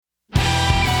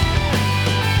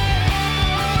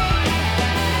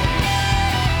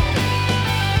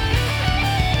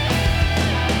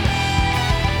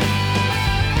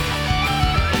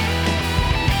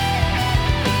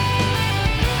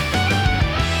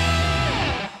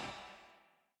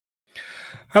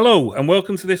Hello, and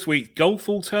welcome to this week's Golf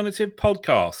Alternative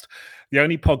Podcast, the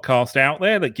only podcast out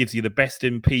there that gives you the best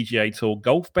in PGA Tour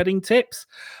golf betting tips,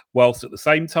 whilst at the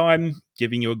same time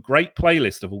giving you a great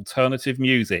playlist of alternative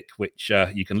music, which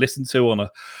you can listen to on a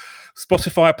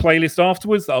Spotify playlist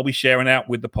afterwards that I'll be sharing out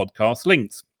with the podcast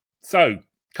links. So,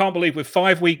 can't believe we're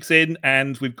 5 weeks in,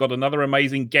 and we've got another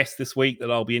amazing guest this week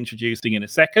that I'll be introducing in a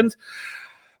second.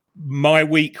 My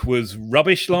week was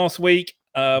rubbish last week.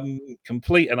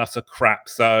 Complete and utter crap.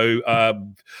 So I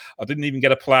didn't even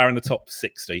get a player in the top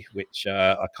 60, which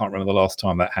I can't remember the last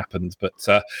time that happened. But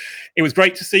it was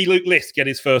great to see Luke List get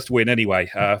his first win anyway.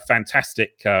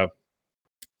 Fantastic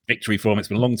victory for him. It's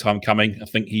been a long time coming. I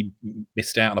think he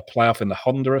missed out on a playoff in the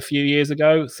Honda a few years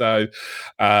ago. So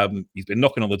he's been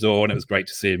knocking on the door, and it was great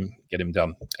to see him getting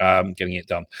it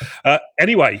done.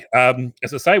 Anyway,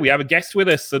 as I say, we have a guest with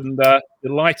us, and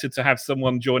delighted to have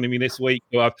someone joining me this week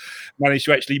who I've managed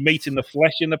to actually meet in the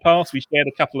flesh in the past. We shared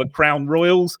a couple of Crown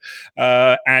Royals,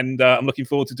 and I'm looking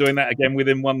forward to doing that again with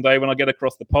him one day when I get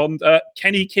across the pond.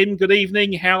 Kenny Kim, good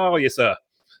evening. How are you, sir?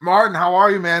 Martin, how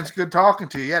are you, man? It's good talking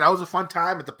to you. Yeah, that was a fun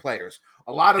time at the Players.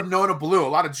 A lot of Nona Blue, a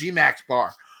lot of G-Max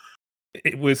bar.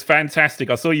 It was fantastic.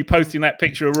 I saw you posting that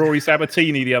picture of Rory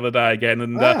Sabatini the other day again,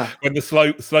 and when the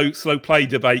slow play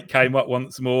debate came up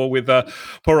once more with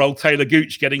poor old Taylor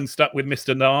Gooch getting stuck with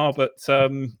Mr. Nah. But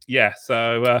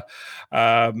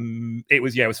it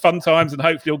was fun times, and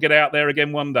hopefully you'll get out there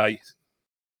again one day.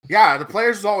 Yeah, the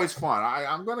Players is always fun.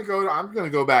 I'm gonna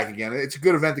go back again. It's a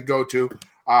good event to go to.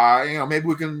 Maybe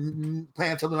we can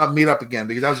plan something up, meet up again,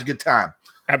 because that was a good time.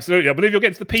 Absolutely. I believe you'll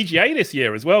get to the PGA this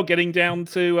year as well, getting down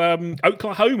to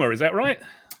Oklahoma. Is that right?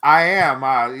 I am.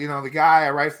 The guy I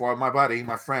write for, my buddy,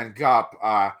 my friend Gup,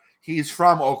 he's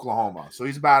from Oklahoma. So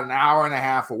he's about an hour and a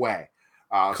half away.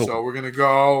 Cool. So we're going to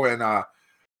go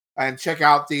and check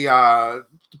out the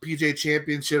PGA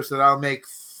Championships that I'll make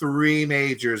 3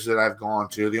 majors that I've gone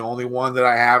to. The only one that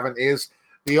I haven't is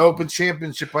the Open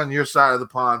Championship on your side of the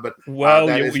pond. But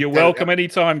you're welcome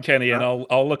anytime, Kenny, and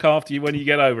I'll look after you when you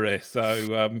get over here.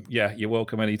 So you're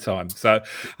welcome anytime. So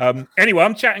anyway,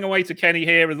 I'm chatting away to Kenny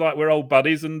here as like we're old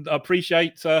buddies, and I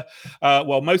appreciate.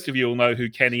 Most of you will know who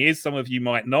Kenny is. Some of you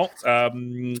might not.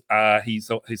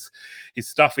 His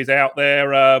stuff is out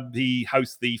there. He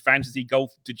hosts the Fantasy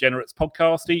Golf Degenerates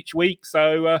podcast each week.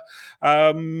 So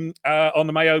on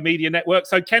the Mayo Media Network.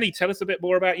 So Kenny, tell us a bit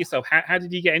more about yourself. How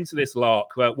did you get into this lark?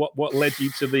 What led you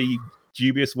to the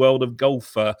dubious world of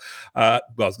golf? I was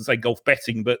going to say golf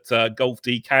betting, but golf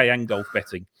DK and golf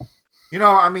betting.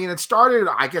 It started,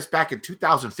 I guess, back in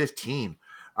 2015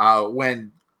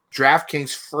 when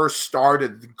DraftKings first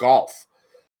started the golf.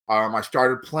 I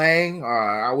started playing.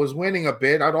 I was winning a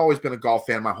bit. I'd always been a golf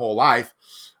fan my whole life.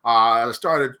 I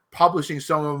started publishing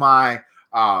some of my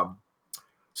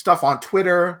stuff on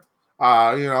Twitter.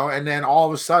 And then all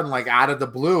of a sudden, like out of the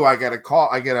blue, I get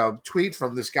a tweet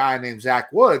from this guy named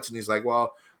Zach Woods, and he's like,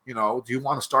 "Well, do you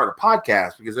want to start a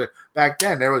podcast?" Because back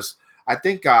then there was, I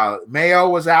think, Mayo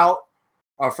was out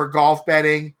for golf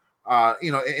betting,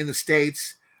 in the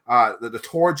States. The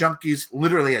Tour Junkies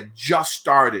literally had just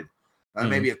started,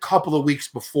 maybe a couple of weeks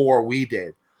before we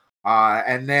did,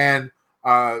 and then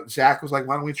Zach was like,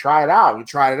 "Why don't we try it out?" We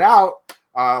tried it out.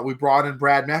 We brought in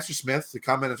Brad Messersmith to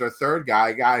come in as our third guy,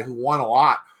 a guy who won a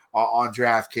lot on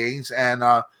DraftKings, and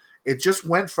it just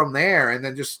went from there. And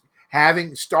then just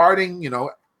starting,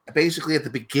 basically at the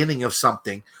beginning of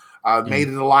something, made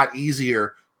it a lot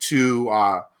easier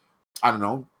to,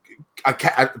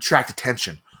 attract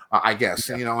attention, I guess.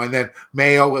 Yeah. And then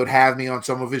Mayo would have me on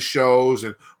some of his shows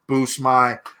and boost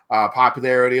my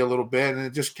popularity a little bit, and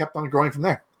it just kept on growing from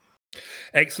there.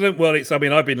 Excellent. Well,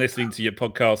 I've been listening to your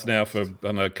podcast now for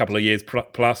a couple of years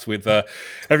plus with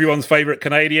everyone's favorite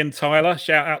Canadian, Tyler.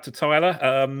 Shout out to Tyler.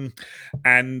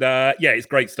 It's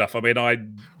great stuff. My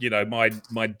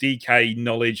DK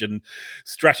knowledge and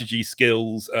strategy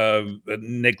skills are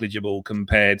negligible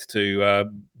compared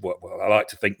to what I like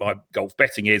to think my golf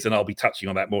betting is, and I'll be touching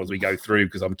on that more as we go through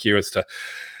because I'm curious to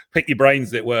pick your brains,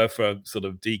 as it were, for sort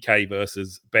of DK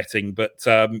versus betting. But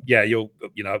for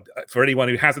anyone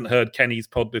who hasn't heard Kenny's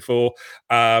pod before,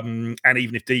 and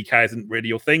even if DK isn't really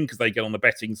your thing because they get on the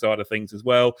betting side of things as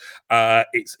well,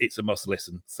 it's a must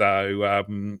listen. So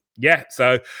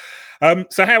so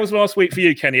how was last week for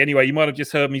you, Kenny? Anyway, you might have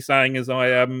just heard me saying as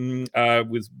I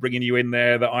was bringing you in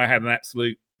there that I had an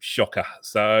absolute shocker.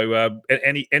 So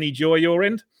any joy your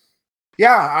end?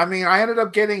 Yeah, I ended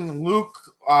up getting Luke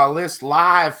List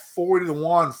live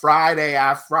 40-1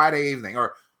 Friday evening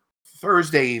or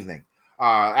Thursday evening.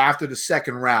 after the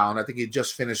second round. I think he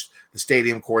just finished the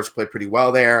stadium course, played pretty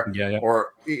well there. Yeah.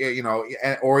 Or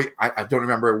I don't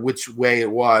remember which way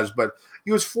it was, but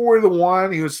he was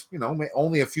 4-1. He was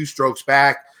only a few strokes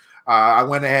back. I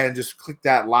went ahead and just clicked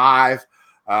that live,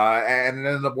 and it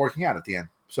ended up working out at the end.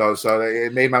 So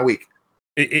it made my week.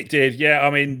 It did, yeah. I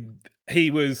mean,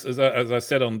 he was, as I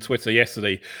said on Twitter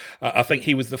yesterday, I think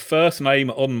he was the first name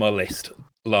on my list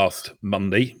last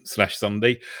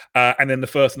Monday/Sunday, and then the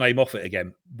first name off it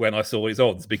again when I saw his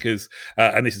odds, because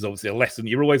and this is obviously a lesson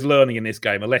you're always learning in this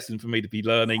game, a lesson for me to be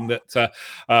learning, that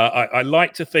I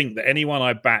like to think that anyone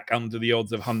I back under the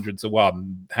odds of 100 to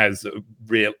 1 has a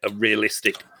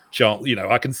realistic chance.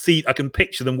 I can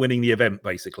picture them winning the event,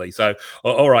 basically. So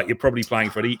all right, you're probably playing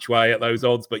for it each way at those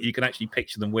odds, but you can actually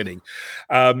picture them winning,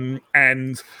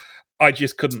 and I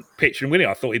just couldn't picture him winning.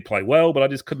 I thought he'd play well, but I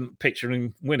just couldn't picture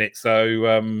him win it.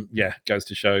 So goes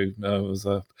to show it was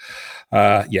a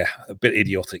bit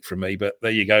idiotic from me. But there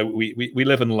you go. We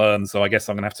live and learn. So I guess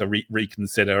I'm going to have to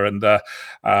reconsider. And I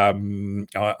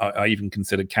even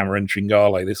considered Cameron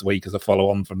Tringale this week as a follow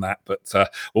on from that. But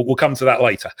we'll come to that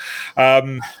later.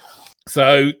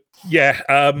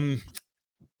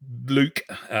 Luke,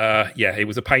 it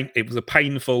was a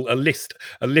painful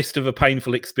list of a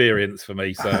painful experience for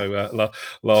me. So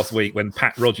last week when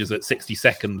Pat Rogers at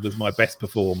 62nd was my best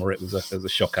performer, it was a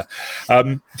shocker.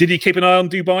 Did you keep an eye on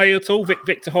Dubai at all?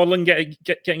 Victor Hovland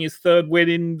getting his third win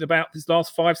in about his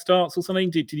last 5 starts or something?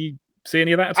 Did you see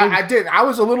any of that at all? I did. I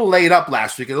was a little laid up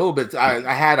last week, a little bit.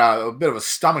 I had a bit of a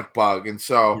stomach bug, and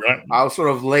so I was sort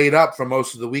of laid up for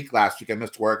most of the week last week. I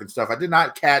missed work and stuff. I did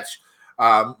not catch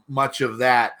much of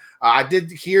that. I did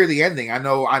hear the ending. I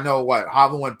know what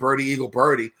Hovland went birdie, eagle,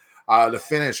 birdie, the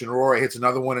finish, and Rory hits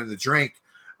another one in the drink,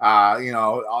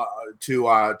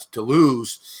 to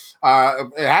lose.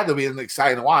 It had to be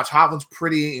exciting to watch. Hovland's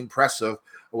pretty impressive.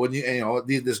 When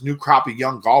this new crop of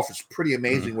young golfers, pretty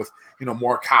amazing. With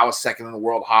Morikawa second in the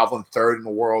world, Hovland third in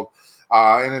the world,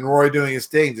 and then Rory doing his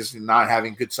thing, just not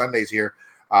having good Sundays here.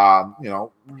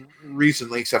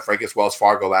 Recently, except for I guess Wells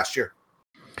Fargo last year.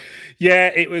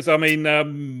 Yeah, it was. I mean,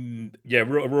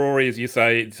 Rory, as you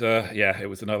say, it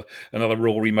was another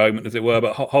Rory moment, as it were.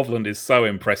 But Hovland is so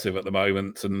impressive at the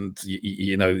moment, and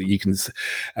you can.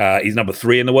 He's number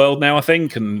 3 in the world now, I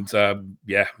think, and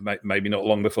maybe not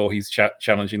long before he's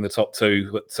challenging the top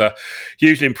 2. But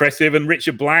hugely impressive. And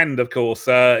Richard Bland, of course,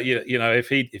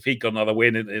 if he'd got another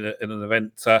win in an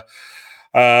event.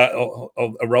 A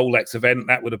Rolex event,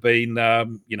 that would have been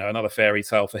another fairy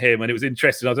tale for him. And it was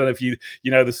interesting. I don't know if you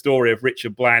know the story of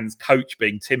Richard Bland's coach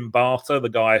being Tim Barter, the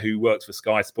guy who works for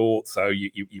Sky Sports. So you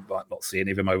might not see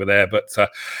any of him over there, but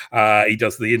he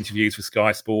does the interviews for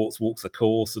Sky Sports, walks the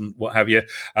course and what have you.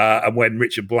 And when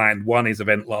Richard Bland won his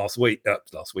event last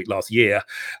year,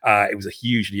 it was a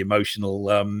hugely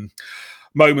emotional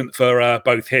moment for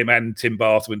both him and Tim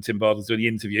Barter when Tim Barter was doing the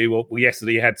interview. Well,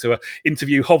 yesterday he had to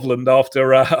interview Hovland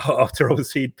after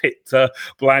obviously he'd picked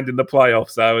Bland in the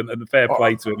playoffs. So and fair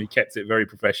play to him, he kept it very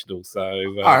professional. So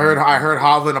I heard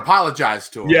Hovland apologize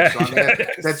to him. Yeah, so,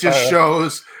 that just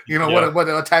shows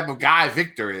what type of guy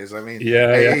Victor is. I mean,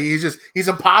 he's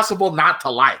impossible not to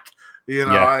like.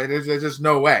 There's just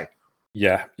no way.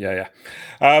 Yeah.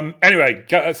 Anyway,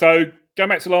 so. Going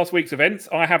back to last week's events,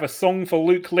 I have a song for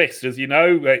Luke List. As you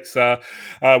know, it's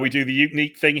we do the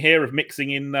unique thing here of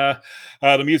mixing in the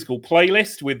musical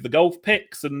playlist with the golf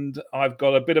picks, and I've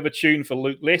got a bit of a tune for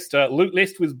Luke List. Luke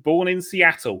List was born in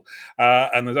Seattle,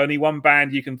 and there's only one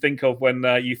band you can think of when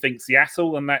you think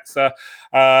Seattle, and that's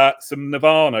some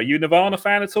Nirvana. Are you a Nirvana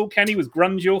fan at all, Kenny? Was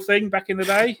grunge your thing back in the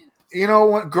day?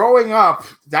 Growing up,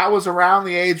 that was around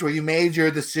the age where you made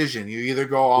your decision. You either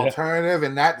go alternative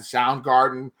and that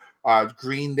Soundgarden,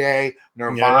 Green Day,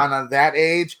 Nirvana, that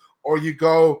age, or you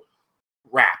go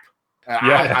rap.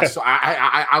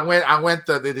 I went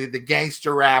the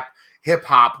gangster rap hip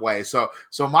hop way. So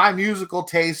my musical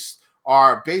tastes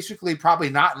are basically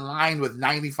probably not in line with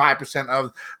 95%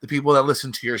 of the people that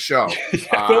listen to your show. We've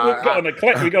got an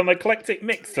eclectic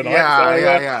mix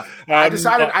tonight. I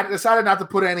decided not to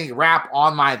put any rap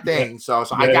on my thing. So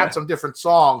I got some different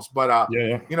songs, but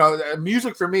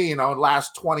music for me, the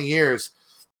last 20 years.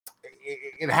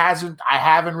 I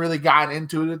haven't really gotten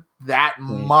into it that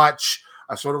much.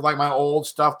 I sort of like my old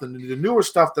stuff. The newer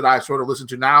stuff that I sort of listen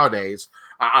to nowadays,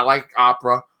 I like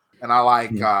opera and I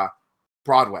like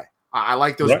Broadway. I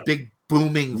like those big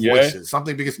booming voices.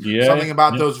 Something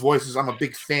about those voices. I'm a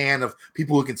big fan of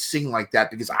people who can sing like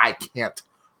that because I can't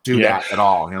do that at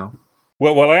all.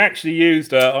 Well, I actually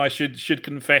used. I should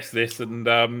confess this,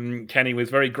 and Kenny was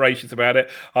very gracious about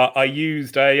it. I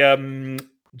used a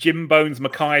Jim Bones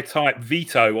Mackay type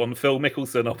veto on Phil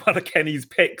Mickelson on one of Kenny's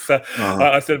picks.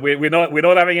 I said we're not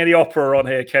having any opera on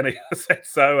here, Kenny. I said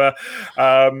so.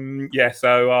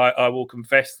 So I will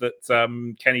confess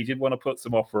that Kenny did want to put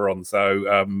some opera on. So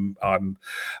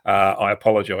I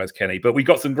apologise, Kenny. But we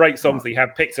got some great songs that he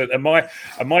had picked. And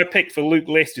my pick for Luke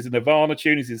List is a Nirvana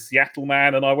tune. He's a Seattle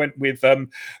man, and I went with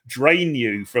 "Drain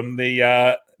You" from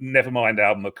the Nevermind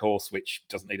album, of course, which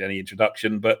doesn't need any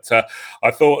introduction. But I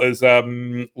thought as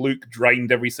Luke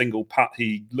drained every single putt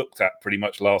he looked at pretty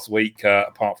much last week,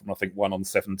 apart from I think one on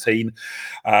 17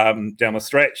 down the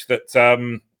stretch, that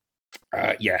that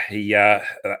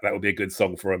would be a good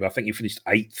song for him. I think he finished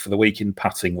 8th for the week in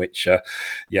putting, which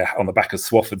on the back of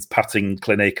Swafford's putting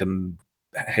clinic and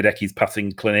Hideki's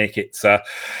putting clinic, it's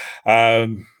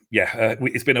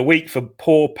it's been a week for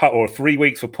or 3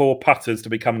 weeks for poor putters to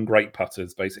become great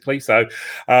putters, basically. So,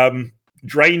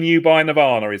 "Drain You" by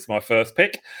Nirvana is my first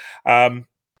pick.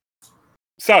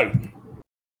 So,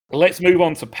 let's move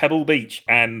on to Pebble Beach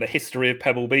and the history of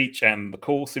Pebble Beach and the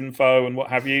course info and what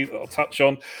have you that I'll touch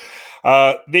on.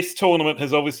 This tournament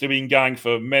has obviously been going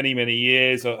for many, many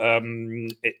years.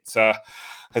 It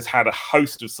has had a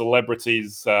host of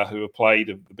celebrities who have played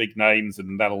the big names,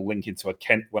 and that'll link into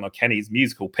one of Kenny's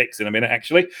musical picks in a minute,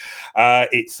 actually.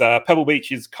 It's Pebble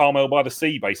Beach is Carmel by the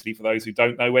Sea, basically, for those who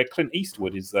don't know, where Clint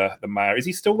Eastwood is the mayor. Is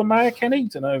he still the mayor, Kenny?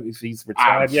 Don't know if he's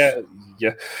retired yet.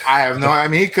 Yeah, I have no. I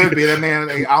mean, he could be. That man,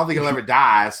 I don't think he'll ever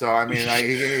die. So, I mean,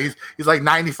 he's like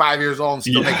 95 years old and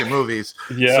still making movies.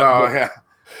 Yeah. So, yeah.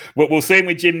 Well, we'll see him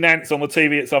with Jim Nantz on the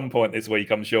TV at some point this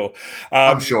week, I'm sure.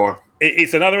 I'm sure.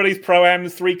 It's another of these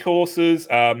pro-ams, 3 courses.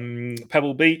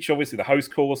 Pebble Beach, obviously the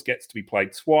host course, gets to be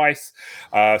played twice.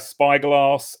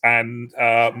 Spyglass and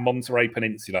Monterey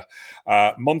Peninsula.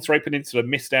 Monterey Peninsula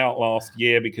missed out last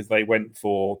year because they went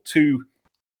for 2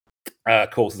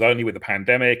 courses only with the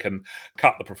pandemic and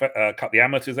cut the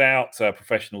amateurs out,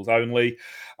 professionals only.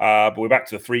 But we're back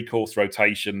to the 3-course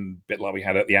rotation, a bit like we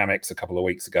had at the Amex a couple of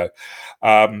weeks ago.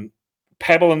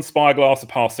 Pebble and Spyglass are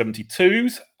past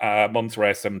 72s.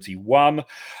 Monterey 71.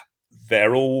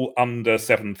 They're all under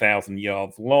 7,000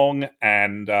 yards long,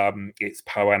 and it's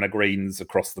Poana greens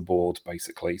across the board,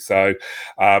 basically. So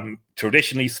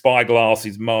traditionally, Spyglass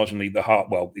is marginally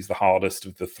is the hardest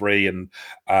of the 3, and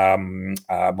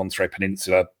Monterey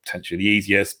Peninsula potentially the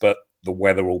easiest, but the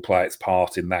weather will play its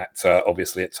part in that,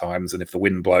 obviously, at times. And if the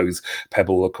wind blows,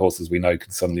 Pebble, of course, as we know, can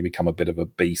suddenly become a bit of a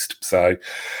beast. So,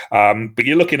 but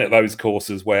you're looking at those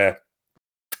courses where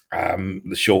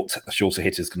the shorter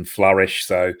hitters can flourish.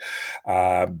 So,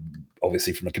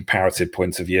 obviously, from a comparative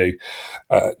point of view,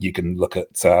 you can look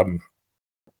at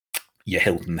your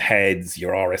Hilton Heads,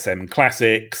 your RSM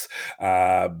Classics,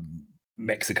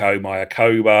 Mexico,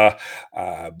 Mayakoba,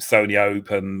 Sony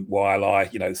Open,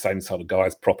 Waialae, the same sort of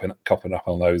guys copping up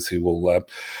on those who will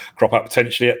crop up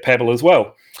potentially at Pebble as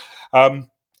well.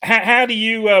 How do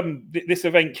you, this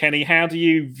event, Kenny, how do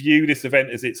you view this event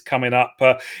as it's coming up?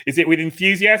 Is it with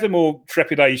enthusiasm or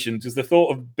trepidation? Does the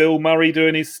thought of Bill Murray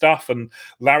doing his stuff and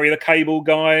Larry the Cable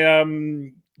Guy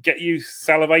get you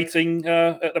salivating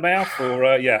at the mouth? Or,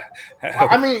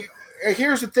 I mean,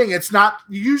 here's the thing. It's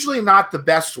usually not the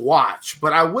best watch,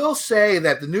 but I will say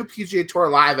that the new PGA Tour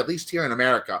Live, at least here in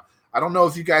America, I don't know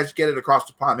if you guys get it across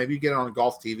the pond. Maybe you get it on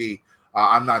Golf TV.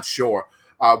 I'm not sure.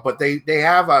 But they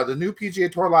have the new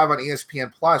PGA Tour Live on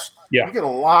ESPN Plus. Yeah. You get a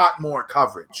lot more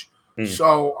coverage.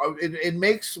 So it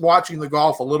makes watching the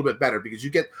golf a little bit better because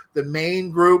you get the main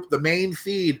group, the main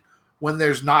feed when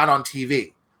there's not on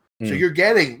TV. So you're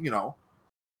getting,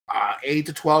 8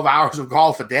 to 12 hours of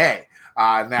golf a day.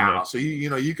 Now, yeah. So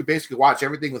you could basically watch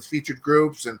everything with featured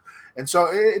groups, and so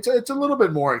it's a little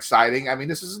bit more exciting. I mean,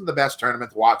 this isn't the best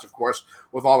tournament to watch, of course,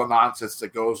 with all the nonsense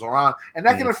that goes around, and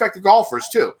that can affect the golfers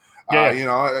too. And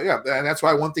that's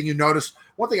why one thing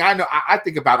I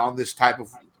think about on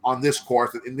this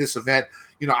course in this event,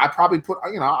 I probably put,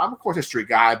 I'm a course history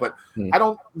guy, but I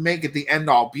don't make it the end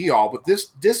all be all. But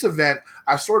this event,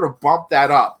 I sort of bumped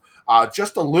that up.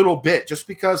 Just a little bit, just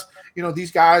because,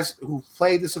 these guys who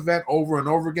play this event over and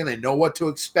over again, they know what to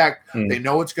expect. They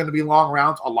know it's going to be long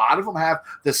rounds. A lot of them have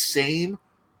the same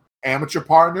amateur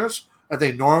partners that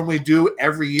they normally do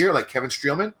every year, like Kevin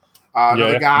Streelman,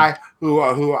 another guy who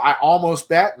I almost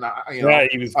bet. And,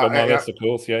 he was on my list, of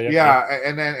course. And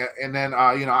then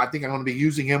I think I'm going to be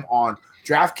using him on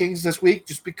DraftKings this week,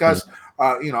 just because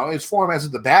his form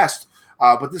isn't the best.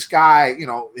 But this guy,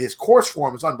 his course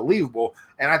form is unbelievable.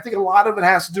 And I think a lot of it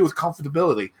has to do with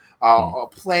comfortability.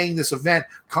 playing this event,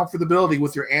 comfortability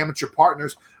with your amateur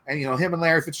partners. And, him and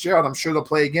Larry Fitzgerald, I'm sure they'll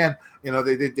play again.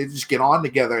 They just get on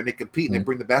together and they compete and they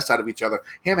bring the best out of each other.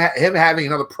 Him having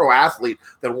another pro athlete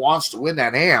that wants to win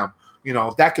that AM,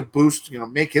 that could boost,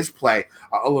 make his play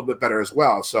a little bit better as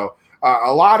well. So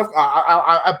a lot of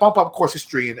I bump up course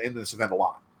history in this event a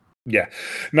lot. Yeah,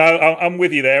 no, I'm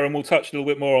with you there, and we'll touch a little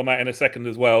bit more on that in a second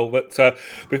as well. But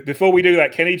before we do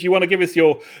that, Kenny, do you want to give us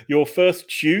your first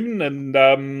tune? And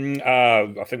I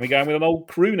think we're going with an old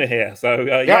crooner here. So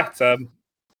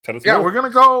tell us more. We're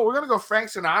gonna go Frank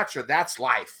Sinatra. That's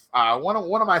Life. One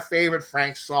of my favorite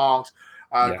Frank songs.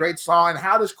 Great song. And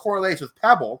how this correlates with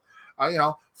Pebble?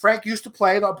 Frank used to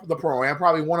play the pro-am.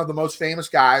 Probably one of the most famous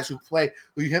guys who play.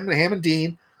 Him and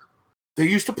Dean. They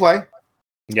used to play.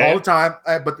 All the time,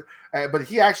 but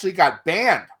he actually got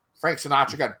banned. Frank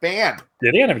Sinatra got banned.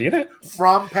 Did he? I never knew that.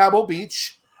 From Pebble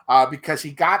Beach because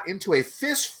he got into a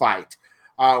fist fight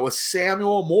with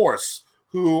Samuel Morse,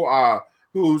 whose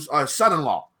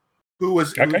son-in-law, who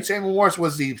Samuel Morse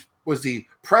was the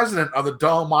president of the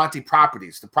Del Monte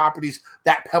properties, the properties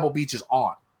that Pebble Beach is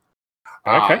on.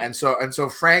 And so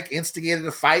Frank instigated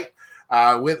a fight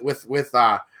with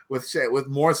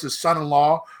Morris's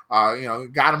son-in-law,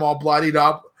 got him all bloodied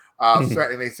up.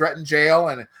 They threatened jail,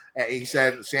 and he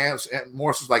said,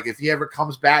 Morris was like, if he ever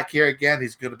comes back here again,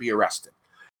 he's going to be arrested.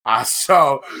 That's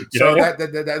the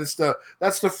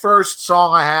first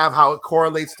song I have. How it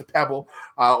correlates to Pebble,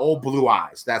 Old Blue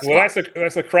Eyes. That's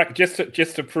a crack. Just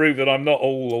to prove that I'm not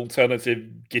all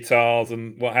alternative guitars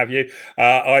and what have you.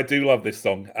 I do love this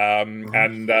song.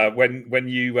 And when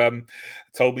you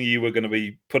told me you were going to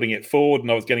be putting it forward,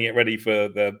 and I was getting it ready for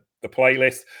the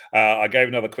playlist, I gave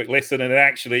another quick listen, and it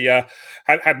actually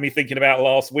had me thinking about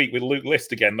last week with Luke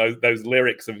List again. Those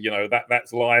lyrics of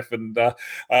that's life, and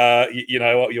I'll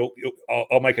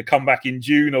make a comeback in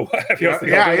June or whatever. I'm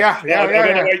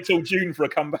going to wait till June for a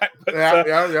comeback, but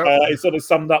it sort of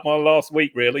summed up my last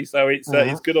week really. So it's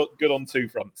good on two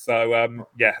fronts. So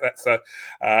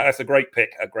that's a great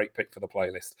pick for the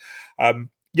playlist.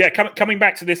 Coming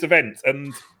back to this event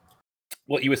and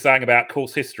what you were saying about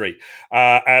course history,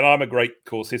 and I'm a great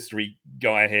course history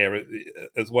guy here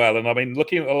as well. And I mean,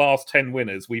 looking at the last 10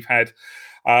 winners, we've had,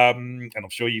 and I'm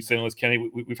sure you've seen this,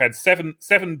 Kenny. We've had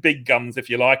seven big guns, if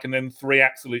you like, and then 3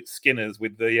 absolute skinners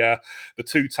with the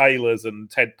 2 Taylors and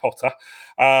Ted Potter.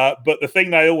 But the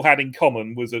thing they all had in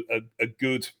common was a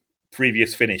good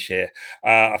previous finish here.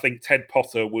 I think Ted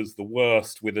Potter was the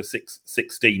worst with a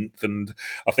 16th, and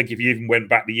I think if you even went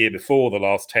back the year before the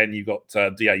last 10, you got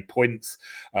DA Points,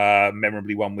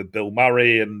 memorably won with Bill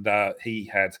Murray, and he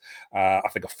had I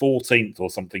think a 14th or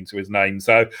something to his name.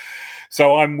 So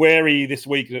I'm wary this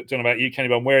week. I don't know about you, Kenny,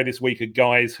 but I'm wary this week of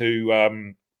guys who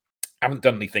haven't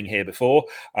done anything here before.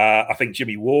 I think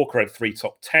Jimmy Walker had 3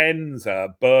 top 10s.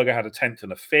 Berger had a 10th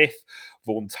and a 5th.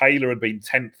 Vaughan Taylor had been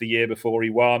 10th the year before he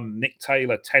won. Nick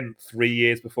Taylor, 10th 3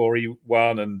 years before he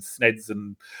won. And Sneds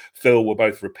and Phil were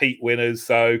both repeat winners.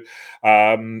 So,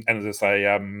 and as I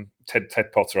say,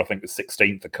 Ted Potter, I think, was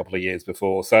 16th a couple of years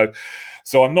before. So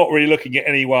I'm not really looking at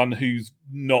anyone who's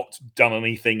not done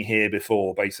anything here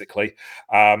before, basically.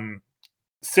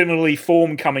 Similarly,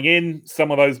 form coming in, some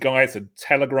of those guys had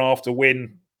telegraphed a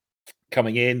win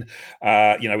coming in,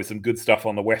 with some good stuff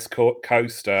on the West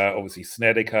Coast. Obviously,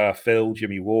 Snedeker, Phil,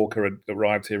 Jimmy Walker had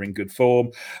arrived here in good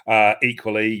form.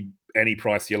 Equally, any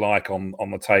price you like on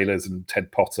the Taylors and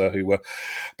Ted Potter, who were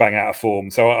bang out of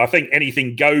form. So I think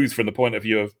anything goes from the point of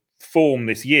view of form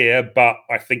this year, but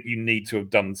I think you need to have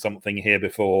done something here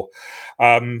before,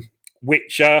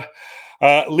 which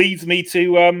leads me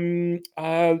to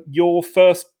your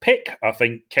first pick, I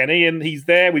think, Kenny, and he's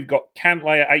there. We've got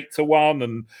Cantlay at 8-1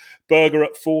 and Berger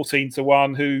at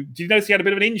 14-1. Who did you notice he had a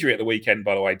bit of an injury at the weekend,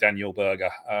 by the way, Daniel Berger?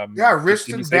 Wrist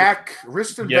and back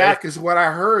is what I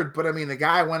heard. But I mean, the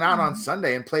guy went out on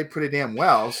Sunday and played pretty damn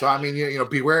well. So I mean,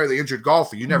 beware of the injured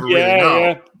golfer. You never really know.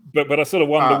 Yeah. But I sort of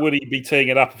wonder, would he be teeing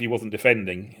it up if he wasn't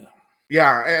defending?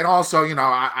 Yeah, and also,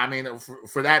 I mean,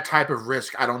 for that type of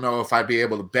risk, I don't know if I'd be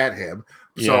able to bet him.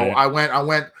 So I went,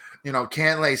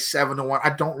 Cantlay 7-1. I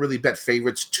don't really bet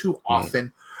favorites too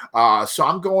often. So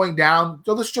I'm going down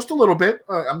just a little bit.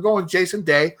 I'm going Jason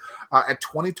Day at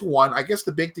 20-1. I guess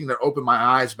the big thing that opened my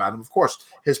eyes about him, of course,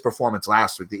 his performance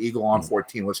last week, the Eagle on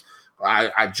 14 was,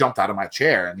 I jumped out of my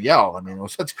chair and yelled. I mean, it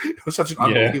was such an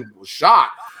unbelievable shot.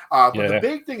 But the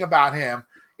big thing about him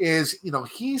is,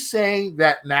 he's saying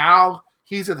that now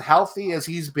he's as healthy as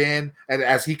he's been and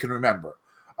as he can remember.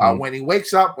 When he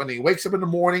wakes up in the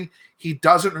morning, he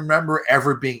doesn't remember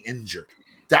ever being injured.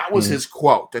 That was his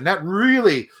quote. And that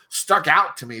really stuck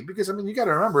out to me because, I mean, you got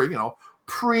to remember,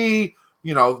 pre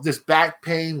this back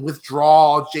pain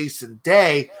withdrawal Jason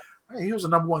Day, he was the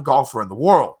number one golfer in the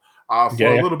world for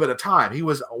a little bit of time. He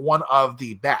was one of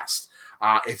the best.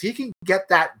 If he can get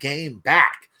that game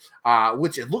back,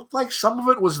 which it looked like some of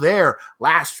it was there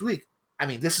last week, I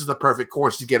mean, this is the perfect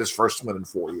course to get his first win in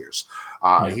 4 years.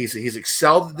 He's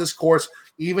excelled at this course,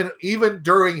 even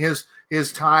during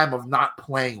his time of not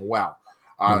playing well,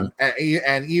 and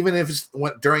even if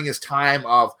during his time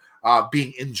of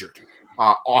being injured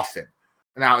often.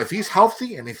 Now, if he's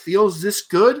healthy and he feels this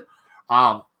good,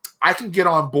 I can get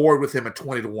on board with him at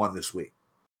 20-1 this week.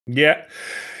 Yeah,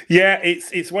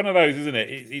 it's one of those, isn't it?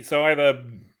 It's either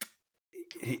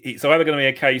going to be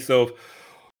a case of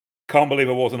can't believe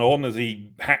I wasn't on as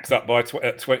he hacks up by as a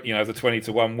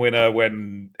 20-1 winner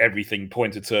when everything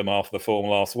pointed to him after the form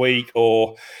last week,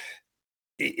 or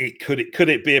could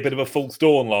it be a bit of a false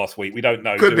dawn last week? We don't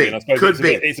know. Could be. And I suppose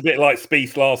it's a bit like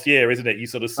Spieth last year, isn't it? You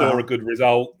sort of saw a good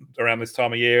result around this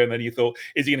time of year, and then you thought,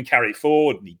 is he going to carry it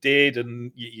forward? And he did,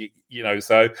 and I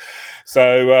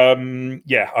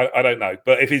don't know.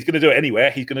 But if he's going to do it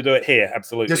anywhere, he's going to do it here.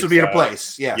 Absolutely, this would be in a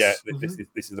place. Yes, yeah.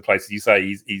 This is the place. As you say,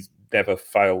 he's never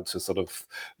failed to sort of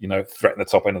threaten the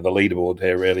top end of the leaderboard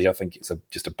here. Really, I think it's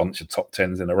just a bunch of top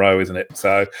tens in a row, isn't it?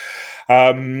 So,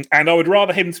 and I would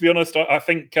rather him, to be honest. I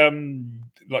think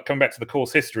like coming back to the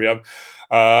course history,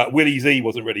 Willie Z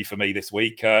wasn't ready for me this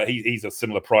week. He's a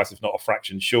similar price, if not a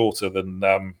fraction shorter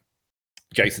than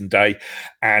Jason Day,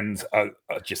 and I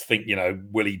just think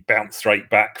Willie bounced straight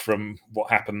back from what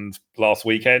happened last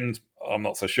weekend. I'm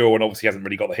not so sure, and obviously hasn't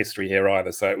really got the history here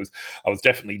either. So I was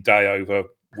definitely Day over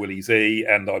Willie Z,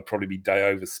 and I'd probably be Day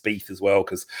over Spieth as well,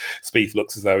 because Spieth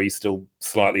looks as though he's still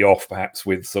slightly off, perhaps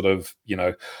with sort of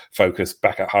focus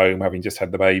back at home, having just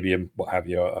had the baby and what have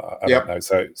you. I don't know.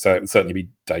 So it would certainly be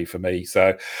Day for me.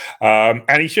 So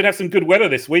and he should have some good weather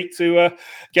this week to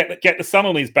get the sun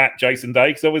on his back, Jason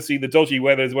Day, because obviously the dodgy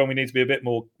weather is when we need to be a bit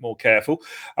more careful.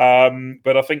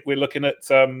 But I think we're looking at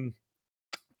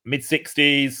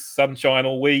mid-60s, sunshine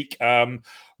all week.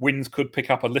 Winds could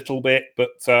pick up a little bit, but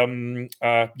it's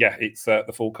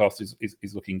the forecast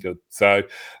is looking good. So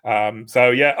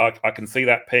I can see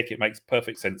that pick. It makes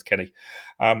perfect sense, Kenny.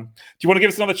 Do you want to give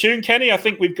us another tune, Kenny? I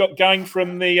think we've got going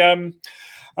from the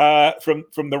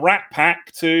from the Rat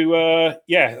Pack to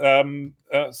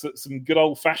some good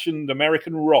old-fashioned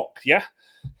American rock. Yeah.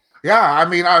 I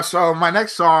mean, so my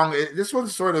next song, this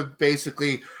one's sort of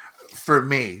basically for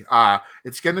me.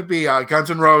 It's going to be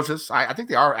Guns N' Roses. I think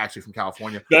they are actually from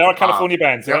California. They are a California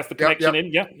band, so that's the connection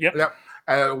in. Yep.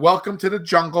 Welcome to the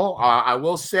Jungle. I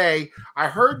will say, I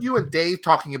heard you and Dave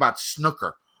talking about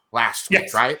snooker last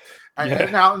week, right?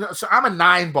 Now, so I'm a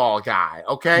 9-ball guy,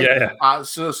 okay? Yeah.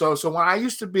 So when I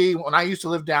used to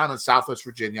live down in Southwest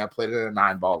Virginia, I played in a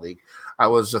 9-ball league. I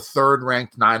was a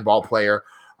third-ranked 9-ball player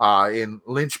in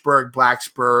Lynchburg,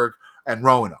 Blacksburg, and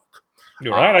Roanoke.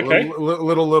 You're right. Okay.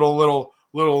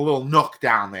 Little nook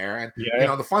down there, and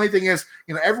the funny thing is,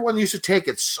 everyone used to take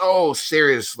it so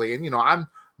seriously, and I'm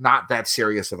not that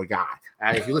serious of a guy.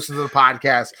 If you listen to the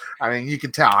podcast, I mean, you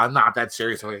can tell I'm not that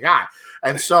serious of a guy,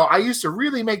 and so I used to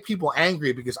really make people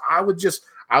angry because I would just.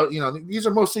 These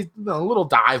are mostly little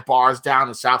dive bars down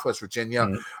in Southwest Virginia,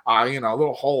 a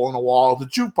little hole in the wall, the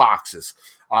jukeboxes.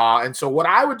 And so what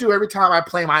I would do every time I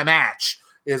play my match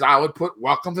is I would put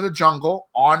Welcome to the Jungle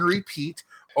on repeat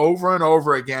over and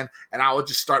over again, and I would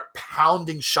just start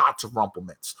pounding shots of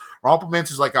Rumplemints.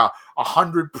 Rumplemints is like a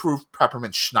 100 proof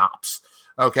peppermint schnapps.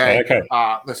 Okay.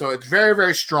 So it's very,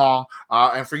 very strong.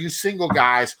 And for you single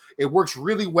guys, it works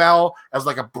really well as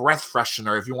like a breath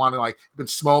freshener. If you want to, you've been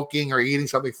smoking or eating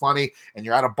something funny and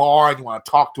you're at a bar and you want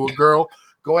to talk to a girl,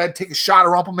 go ahead and take a shot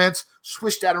of Rumplemints,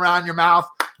 swish that around your mouth.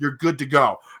 You're good to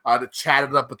go to chat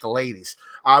it up with the ladies.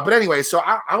 But anyway, so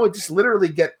I would just literally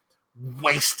get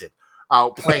wasted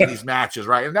playing these matches,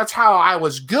 right? And that's how I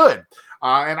was good.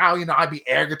 And I'd be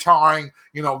air guitaring,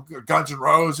 Guns N'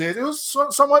 Roses. It was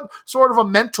somewhat sort of a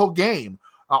mental game,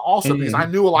 also because I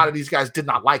knew a lot of these guys did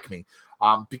not like me,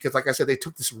 because, like I said, they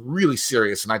took this really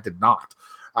serious, and I did not.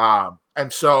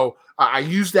 And so I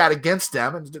used that against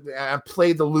them and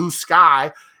played the loose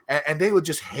sky, and they would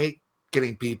just hate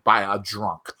getting beat by a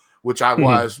drunk, which I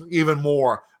was even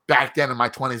more back then in my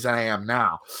 20s than I am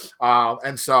now.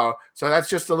 And so that's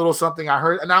just a little something I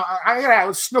heard. And now I got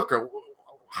to snooker.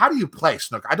 How do you play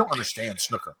snooker? I don't understand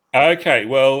snooker. Okay,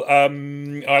 well, I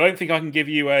don't think I can give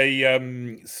you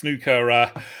a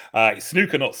snooker,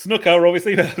 snooker, not snooker,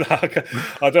 obviously. But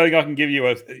I don't think I can give you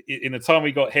in the time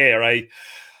we got here, a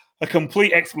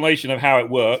complete explanation of how it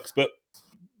works. But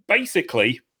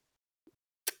basically,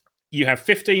 you have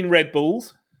 15 red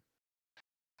balls,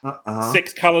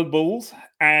 6 colored balls,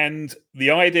 and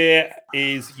the idea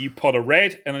is you pot a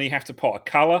red, and then you have to pot a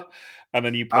color, and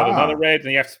then you pot another red,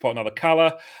 and you have to pot another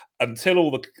color until all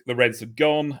the reds have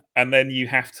gone, and then you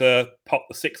have to pot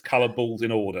the 6 colored balls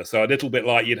in order. So a little bit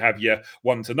like you'd have your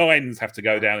 1 to 9s have to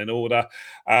go down in order.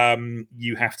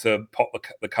 You have to pot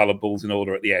the colored balls in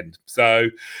order at the end. So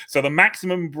the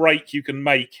maximum break you can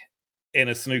make in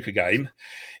a snooker game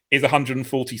is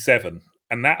 147.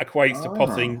 And that equates to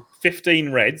potting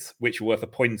 15 reds, which are worth a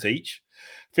point each,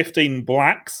 15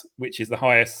 blacks, which is the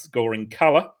highest scoring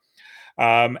color,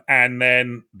 and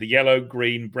then the yellow,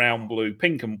 green, brown, blue,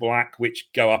 pink, and black, which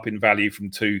go up in value from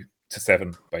 2 to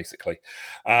 7, basically.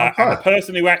 And the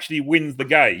person who actually wins the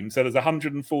game, so there's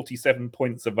 147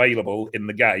 points available in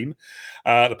the game,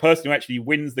 the person who actually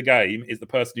wins the game is the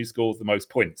person who scores the most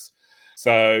points.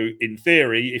 So in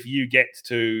theory, if you get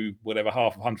to whatever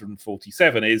half of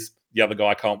 147 is, the other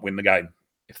guy can't win the game,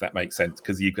 if that makes sense,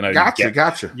 because you can only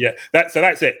Gotcha. Yeah, that's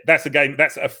it. That's a game.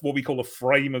 That's what we call a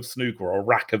frame of snooker, or a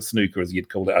rack of snooker, as you'd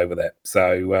call it over there.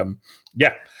 So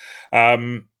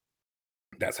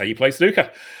that's how you play snooker.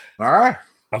 All right.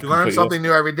 You learn something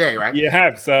new every day, right? You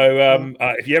have. So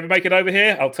if you ever make it over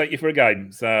here, I'll take you for a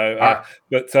game. So,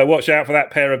 but watch out for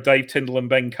that pair of Dave Tyndall and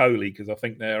Ben Coley, because I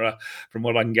think they're, from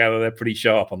what I can gather, they're pretty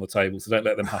sharp on the table. So don't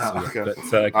let them hustle you.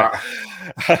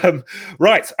 But,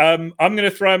 right. I'm going to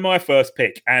throw my first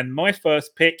pick, and my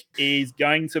first pick is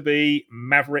going to be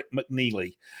Maverick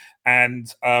McNeely, and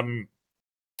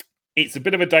it's a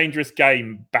bit of a dangerous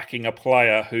game backing a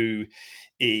player who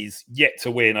is yet to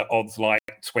win at odds like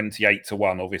 28 to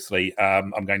 1, obviously.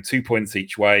 I'm going 2 points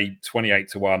each way, 28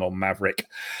 to 1 on Maverick.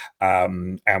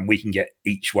 And we can get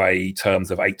each way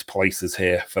terms of 8 places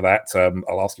here for that.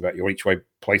 I'll ask you about your each way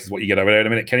places, what you get over there in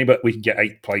a minute, Kenny, but we can get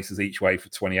 8 places each way for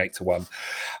 28 to 1.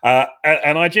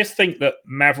 And I just think that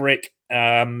Maverick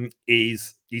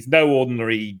he's no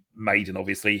ordinary maiden,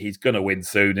 obviously. He's going to win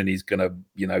soon, and he's going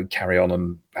to, carry on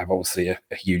and have obviously a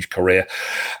huge career.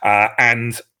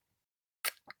 And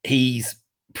he's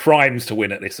primed to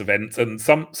win at this event, and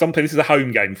some people, this is a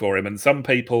home game for him, and some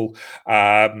people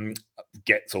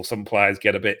some players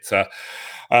get a bit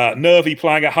nervy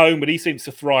playing at home, but he seems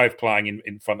to thrive playing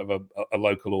in front of a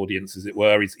local audience, as it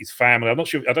were. His family, I'm not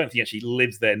sure, I don't think he actually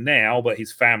lives there now, but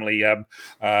his family,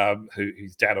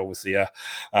 whose dad obviously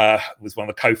was one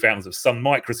of the co-founders of Sun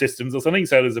Microsystems or something,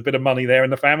 so there's a bit of money there in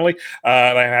the family. They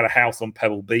had a house on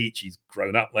Pebble Beach. He's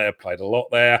grown up there, played a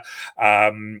lot there.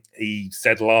 He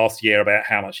said last year about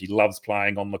how much he loves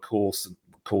playing on the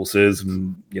courses,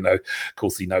 and of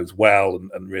course he knows well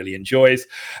and really enjoys.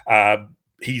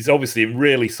 He's obviously in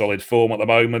really solid form at the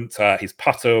moment. His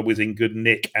putter was in good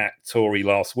nick at Torrey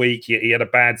last week. He had a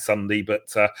bad Sunday,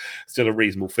 but still a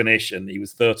reasonable finish, and he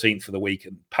was 13th for the week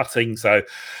in putting. So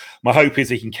my hope is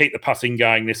he can keep the putting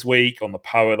going this week on the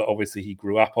power that obviously he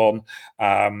grew up on,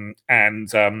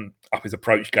 and up his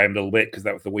approach game a little bit, because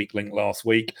that was the weak link last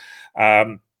week.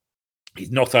 He's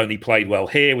not only played well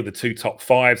here with the 2 top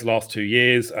 5s last 2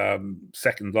 years,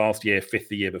 second last year, 5th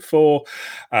the year before.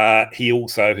 He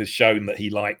also has shown that he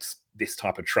likes this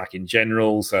type of track in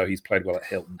general. So he's played well at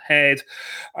Hilton Head.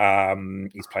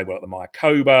 He's played well at the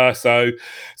Mayakoba.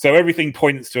 So everything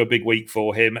points to a big week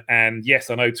for him. And yes,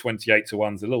 I know 28 to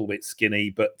 1's a little bit skinny,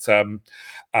 but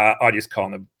I just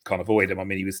can't avoid him. I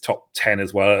mean, he was top 10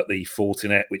 as well at the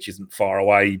Fortinet, which isn't far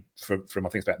away from I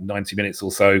think it's about 90 minutes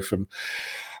or so from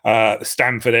the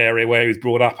Stamford area where he was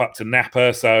brought up to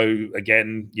Napa. So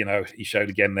again, he showed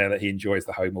again there that he enjoys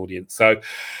the home audience. So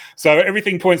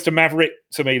everything points to Maverick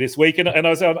to me this week. And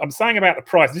as I'm saying about the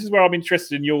price, this is where I'm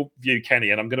interested in your view,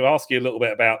 Kenny, and I'm going to ask you a little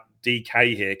bit about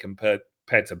DK here compared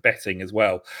to betting as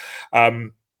well.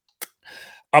 I'm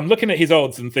looking at his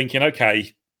odds and thinking,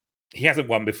 okay, he hasn't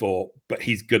won before, but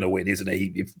he's going to win, isn't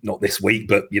he? If not this week,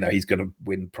 but he's going to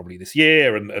win probably this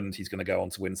year, and he's going to go on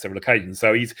to win several occasions.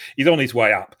 So he's on his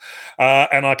way up.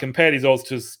 And I compared his odds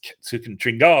to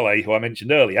Tringale, who I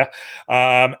mentioned earlier,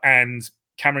 and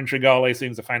Cameron Tringale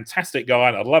seems a fantastic guy,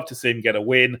 and I'd love to see him get a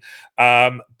win,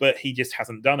 but he just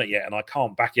hasn't done it yet, and I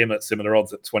can't back him at similar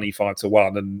odds at 25 to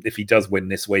 1. And if he does win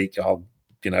this week, I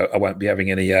won't be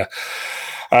having any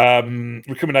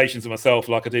recriminations of myself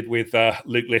like I did with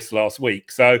Luke List last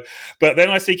week. But then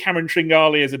I see Cameron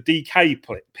Tringale as a DK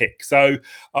pick. So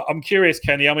I'm curious,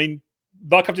 Kenny. I mean,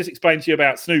 like I've just explained to you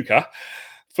about snooker,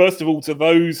 first of all, to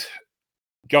those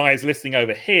guys listening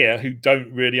over here who don't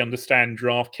really understand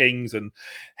DraftKings and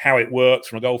how it works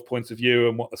from a golf point of view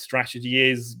and what the strategy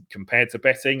is compared to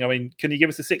betting, I mean, can you give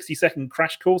us a 60-second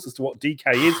crash course as to what DK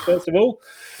is, first of all?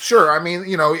 Sure. I mean,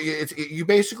 you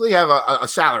basically have a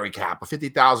salary cap of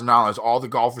 $50,000. All the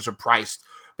golfers are priced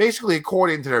basically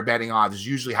according to their betting odds is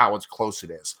usually how close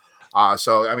it is.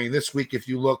 So, I mean, this week, if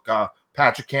you look,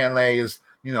 Patrick Cantlay is,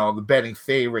 the betting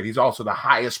favorite. He's also the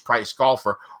highest priced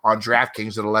golfer on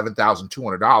DraftKings at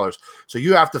 $11,200. So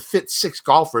you have to fit 6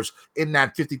 golfers in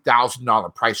that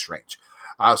 $50,000 price range.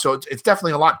 So it's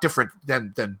definitely a lot different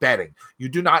than betting. You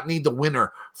do not need the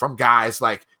winner from guys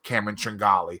like Cameron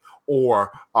Tringali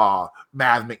or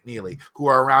Mav McNeely, who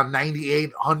are around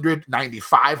 9,800,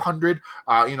 9,500.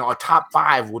 A top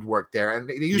 5 would work there. And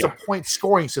they use a point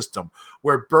scoring system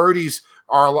where birdies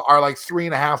are like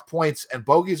 3.5 points and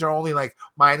bogeys are only like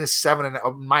 -7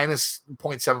 and minus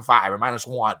 0.75 or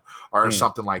 -1 or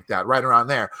something like that, right around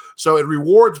there. So it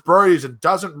rewards birdies and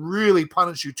doesn't really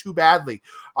punish you too badly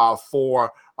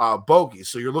for bogeys.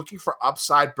 So you're looking for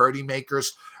upside birdie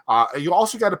makers. You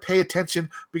also got to pay attention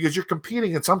because you're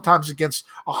competing and sometimes against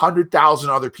 100,000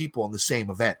 other people in the same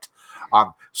event.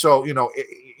 So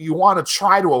you want to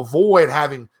try to avoid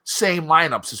having same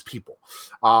lineups as people.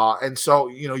 And so,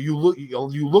 you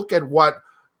look at what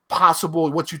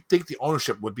you think the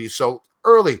ownership would be. So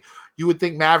early, you would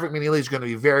think Maverick McNeely is going to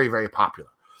be very, very popular.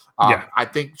 I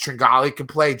think Tringali can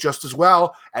play just as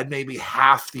well at maybe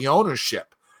half the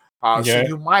ownership. So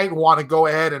you might want to go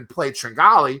ahead and play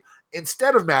Tringali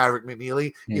instead of Maverick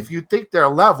McNeely if you think they're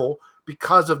level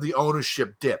because of the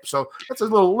ownership dip. So that's a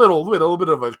little bit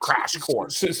of a crash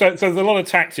course. So there's a lot of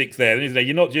tactics there, isn't there?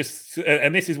 You're not just,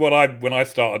 and this is what when I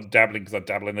started dabbling, because I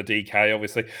dabble in the DK,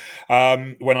 obviously.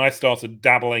 When I started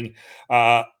dabbling,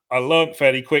 I learned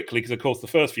fairly quickly because, of course, the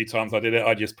first few times I did it,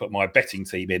 I just put my betting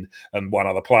team in and one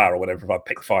other player or whatever. If I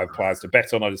picked 5 players to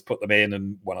bet on, I just put them in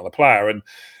and one other player. And,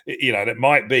 it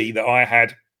might be that I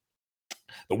had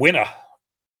the winner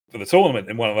for the tournament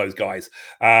in one of those guys,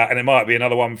 and it might be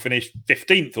another one finished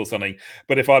 15th or something.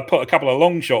 But if I put a couple of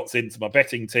long shots into my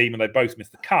betting team and they both miss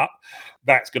the cut,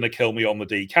 that's going to kill me on the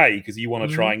DK, because you want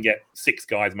to try and get 6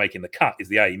 guys making the cut is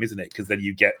the aim, isn't it? Because then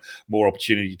you get more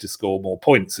opportunity to score more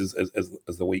points as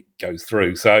the week goes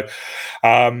through. So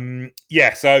so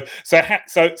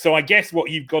I guess what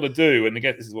you've got to do, and I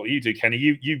guess this is what you do, Kenny,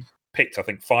 you picked, I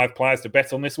think, 5 players to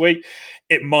bet on this week.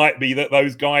 It might be that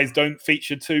those guys don't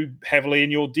feature too heavily in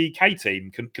your DK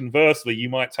team. Conversely, you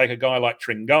might take a guy like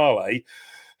Tringale,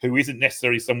 who isn't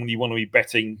necessarily someone you want to be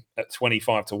betting at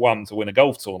 25 to 1 to win a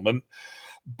golf tournament,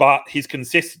 but his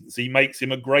consistency makes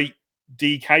him a great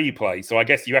DK play. So I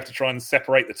guess you have to try and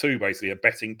separate the two, basically, a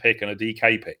betting pick and a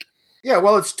DK pick. Yeah,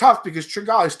 well, it's tough because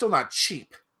Tringale is still not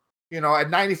cheap. At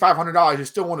 $9,500, he's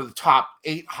still one of the top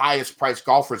 8 highest priced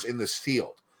golfers in this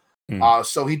field.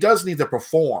 So he does need to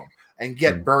perform and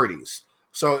get birdies.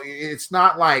 So it's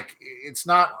not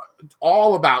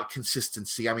all about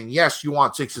consistency. I mean, yes, you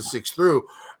want 6 to 6 through,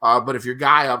 but if your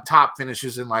guy up top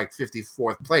finishes in like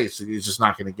 54th place, he's just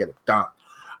not going to get it done.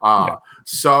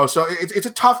 So it's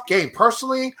a tough game.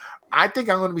 Personally, I think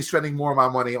I'm going to be spending more of my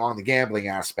money on the gambling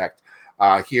aspect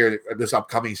here this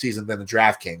upcoming season than the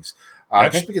DraftKings.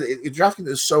 Just because DraftKings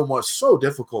is so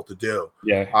difficult to do.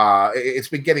 It's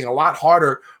been getting a lot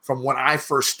harder from when I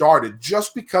first started,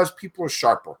 just because people are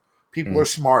sharper, people are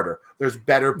smarter. There's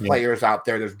better players out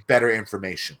there. There's better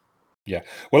information. Yeah.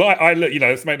 Well, I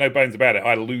let's make no bones about it.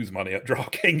 I lose money at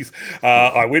DraftKings.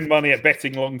 I win money at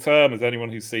betting long term, as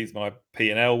anyone who sees my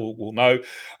P&L will know.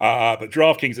 But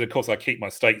DraftKings, and of course, I keep my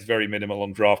stakes very minimal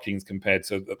on DraftKings compared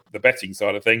to the betting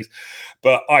side of things.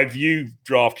 But I view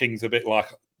DraftKings a bit like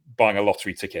buying a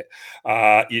lottery ticket.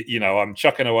 I'm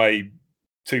chucking away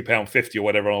 £2.50 or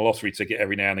whatever on a lottery ticket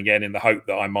every now and again in the hope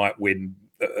that I might win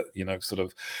sort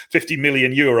of 50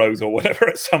 million euros or whatever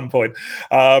at some point.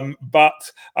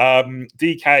 But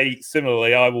DK,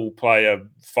 similarly, I will play a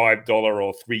 $5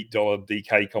 or $3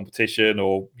 DK competition,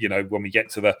 or when we get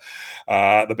to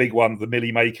the big ones, the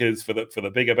milli makers for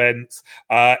the big events,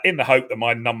 in the hope that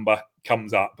my number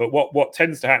comes up. But what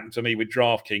tends to happen to me with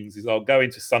DraftKings is I'll go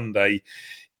into Sunday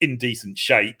in decent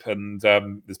shape, and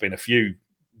there's been a few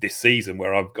this season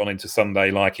where I've gone into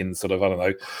Sunday like in sort of, I don't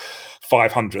know,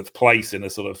 500th place in a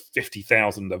sort of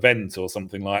 50,000 event or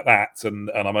something like that,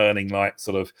 and I'm earning like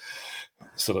sort of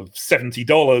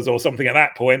 $70 or something at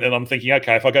that point, and I'm thinking,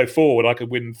 okay, if I go forward, I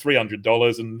could win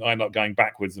 $300, and I end up going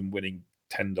backwards and winning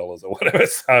 $10 or whatever.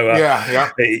 So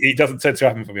it doesn't tend to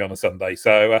happen for me on a Sunday.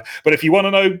 So, but if you want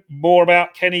to know more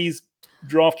about Kenny's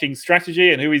DraftKings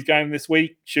strategy and who he's going this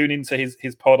week, tune into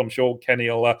his pod. I'm sure Kenny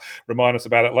will remind us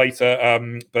about it later.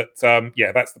 But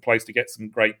that's the place to get some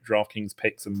great DraftKings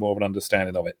picks and more of an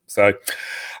understanding of it. So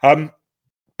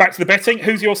back to the betting.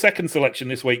 Who's your second selection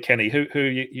this week, Kenny? Who are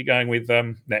you going with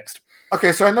next?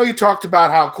 Okay, so I know you talked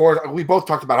about we both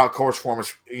talked about how course form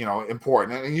is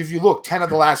important. And if you look, 10 of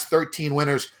the last 13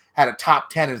 winners had a top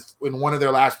 10 in one of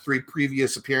their last 3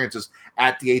 previous appearances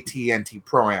at the AT&T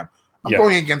Pro-Am. I'm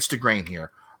going against the grain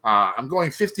here. I'm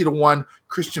going 50-1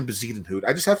 Christian Bezuidenhout.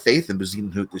 I just have faith in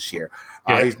Bezuidenhout this year.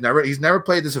 He's never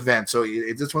played this event, so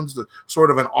this one's sort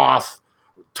of an off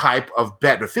type of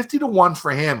bet. But 50-1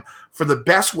 for him for the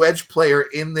best wedge player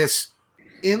in this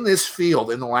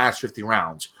field in the last 50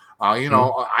 rounds.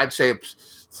 I'd say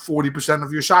 40%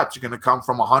 of your shots are going to come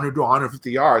from 100 to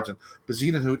 150 yards, and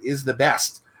Bezuidenhout is the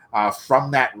best from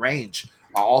that range.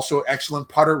 Also, excellent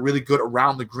putter, really good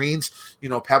around the greens.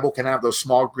 Pebble can have those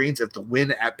small greens. If the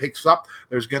wind picks up,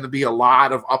 there's going to be a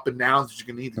lot of up and downs that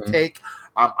you're going to need to take.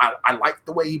 I like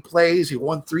the way he plays. He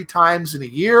won 3 times in a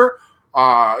year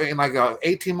in like a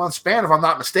 18-month span, if I'm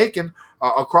not mistaken,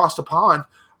 across the pond.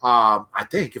 I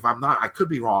think, if I'm not, I could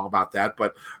be wrong about that.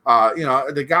 But,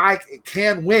 the guy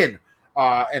can win.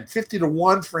 And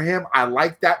 50-1 for him, I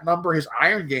like that number. His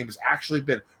iron game has actually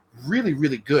been really,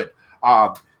 really good.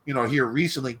 Here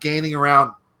recently, gaining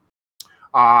around,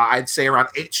 I'd say around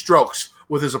 8 strokes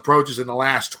with his approaches in the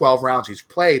last 12 rounds he's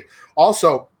played.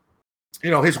 Also,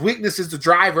 his weakness is the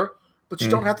driver, but you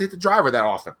don't have to hit the driver that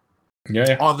often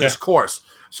on this course.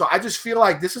 So I just feel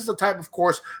like this is the type of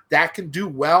course that can do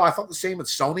well. I felt the same with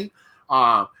Sony,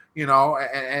 he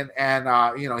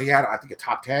had, I think, a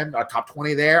top 10, a top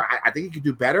 20 there. I think he could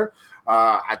do better.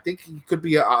 I think he could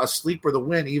be a sleeper to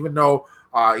win, even though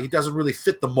he doesn't really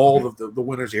fit the mold of the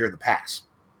winners here in the past.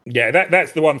 Yeah,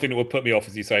 that's the one thing that will put me off,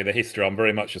 as you say, the history. I'm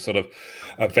very much a sort of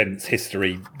events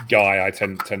history guy. I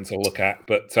tend to look at,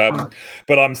 but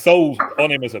I'm sold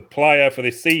on him as a player for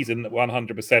this season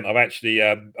 100%. I've actually,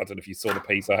 I don't know if you saw the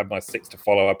piece. I have my 6 to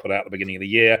follow. I put out at the beginning of the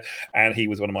year, and he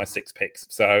was one of my 6 picks.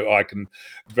 So I can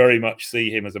very much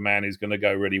see him as a man who's going to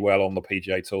go really well on the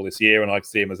PGA Tour this year, and I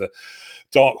see him as a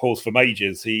dark horse for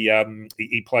majors. He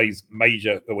plays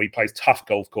he plays tough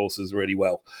golf courses really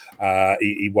well.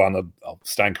 He won I'll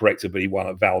stand corrected, but he won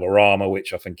at Valderrama,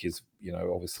 which I think is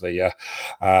obviously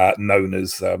known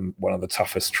as one of the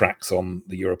toughest tracks on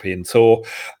the European Tour.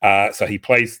 So he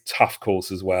plays tough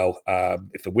courses well.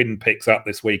 If the wind picks up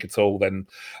this week at all, then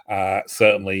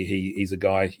certainly he's a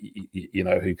guy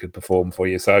who could perform for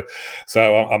you. So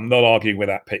I'm not arguing with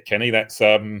that pick, Kenny. That's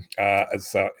I'm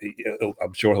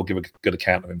sure he'll give a good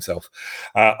account of himself.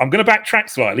 I'm going to backtrack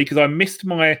slightly because I missed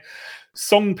my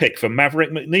song pick for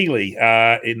Maverick McNeely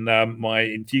in my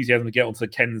enthusiasm to get onto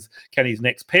Kenny's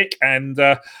next pick, and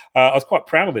I was quite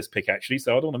proud of this pick actually,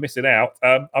 so I don't want to miss it out.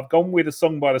 I've gone with a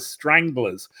song by the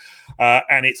Stranglers,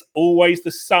 and it's Always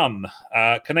the Sun.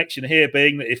 Connection here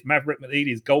being that if Maverick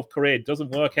McNeely's golf career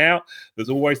doesn't work out, there's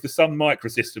always the Sun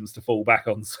microsystems to fall back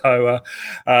on. So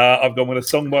I've gone with a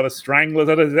song by the Stranglers.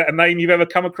 Is that a name you've ever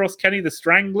come across, Kenny? The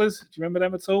Stranglers? Do you remember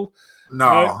them at all?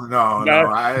 No.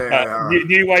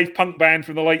 New wave punk band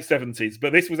from the late 70s,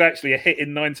 but this was actually a hit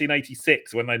in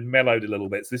 1986 when they mellowed a little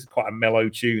bit. So this is quite a mellow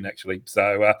tune, actually.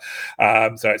 So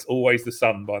it's Always the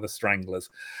Sun by the Stranglers.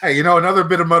 Hey, another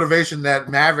bit of motivation that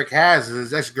Maverick has is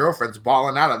his ex-girlfriend's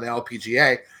balling out on the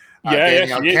LPGA.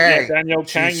 Danielle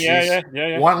Kang.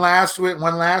 Yeah. Won last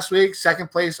week,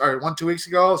 second place, or won 2 weeks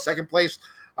ago, second place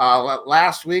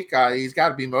last week. He's got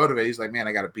to be motivated. He's like, man,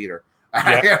 I got to beat her.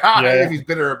 If he's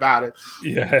bitter about it.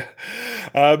 Yeah.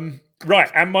 Right,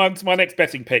 and my next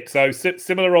betting pick. So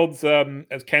similar odds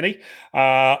as Kenny.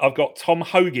 I've got Tom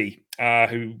Hoagie,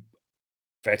 who,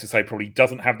 fair to say, probably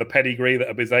doesn't have the pedigree that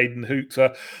a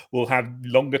Bezuidenhout will have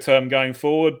longer term going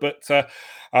forward. But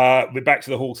we're back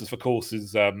to the horses for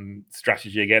courses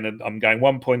strategy again, and I'm going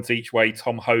 1 point each way.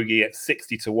 Tom Hoagie at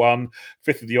 60-1,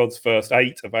 fifth of the odds, first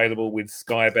 8 available with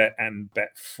Sky Bet and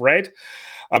Betfred.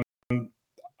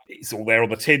 It's all there on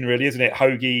the tin, really, isn't it?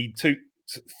 Hoagie,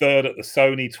 third at the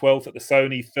Sony, 12th at the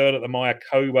Sony, third at the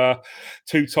Mayakoba,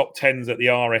 2 top 10s at the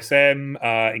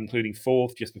RSM, including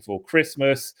 4th just before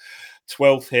Christmas,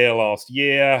 12th here last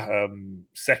year,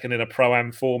 second in a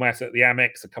Pro-Am format at the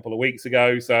Amex a couple of weeks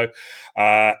ago. So,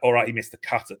 all right, he missed the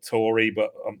cut at Torrey,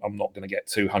 but I'm not going to get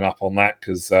too hung up on that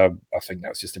because I think that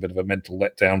was just a bit of a mental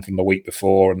letdown from the week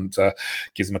before, and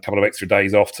gives him a couple of extra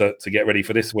days off to get ready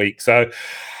for this week. So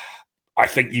I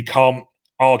think you can't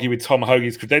argue with Tom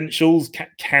Hoagie's credentials.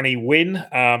 Can he win?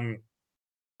 I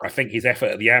think his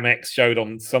effort at the Amex showed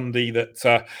on Sunday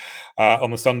that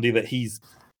he's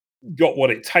got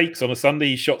what it takes on a Sunday.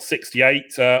 He shot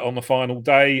 68 on the final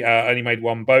day, only made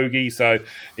 1 bogey, so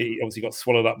he obviously got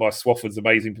swallowed up by Swafford's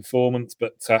amazing performance,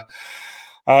 but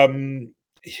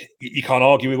you can't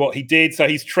argue with what he did. So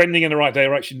he's trending in the right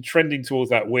direction, trending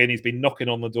towards that win. He's been knocking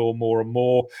on the door more and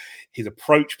more. His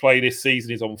approach play this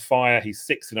season is on fire. He's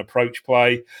 6th in approach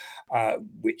play,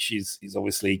 which is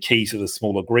obviously key to the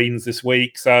smaller greens this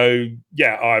week. So,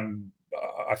 yeah, I'm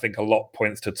I think a lot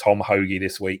points to Tom Hoagie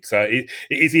this week. So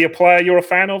is he a player you're a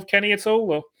fan of, Kenny, at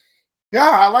all? Or? Yeah,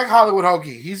 I like Hollywood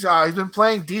Hoagie. He's been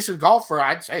playing decent golf for,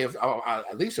 I'd say,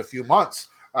 at least a few months.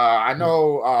 I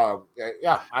know.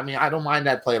 I mean, I don't mind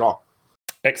that play at all.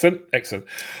 Excellent.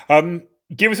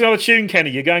 Give us another tune, Kenny.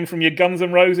 You're going from your Guns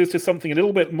N' Roses to something a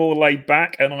little bit more laid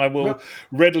back, and I will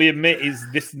readily admit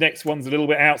this next one's a little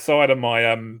bit outside of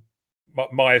my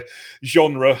my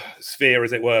genre sphere,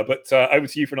 as it were. But over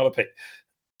to you for another pick.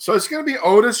 So it's going to be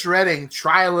Otis Redding,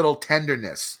 Try a Little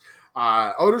Tenderness.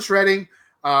 Otis Redding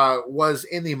was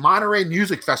in the Monterey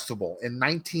Music Festival in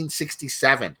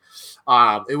 1967.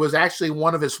 It was actually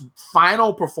one of his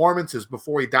final performances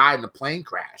before he died in a plane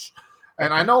crash.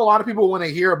 And I know a lot of people, when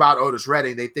they hear about Otis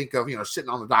Redding, they think of, sitting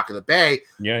on the dock of the bay,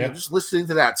 just listening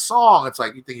to that song. It's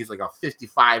like you think he's like a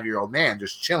 55-year-old man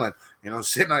just chilling,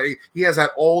 sitting. He has that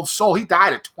old soul. He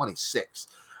died at 26.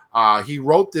 He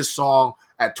wrote this song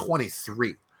at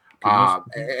 23. And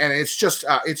it's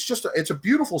a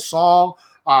beautiful song.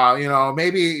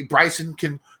 Maybe Bryson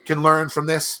can learn from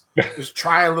this. Just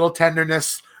try a little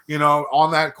tenderness,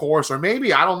 on that course, or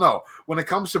maybe, I don't know. When it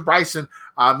comes to Bryson,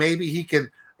 maybe he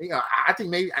can. I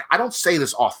think maybe I don't say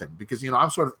this often because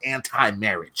I'm sort of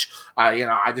anti-marriage.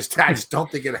 I just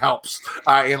don't think it helps.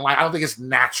 And I don't think it's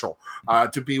natural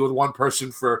to be with one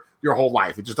person for your whole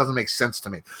life. It just doesn't make sense to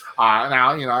me.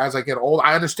 Now, as I get old,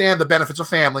 I understand the benefits of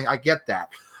family. I get that,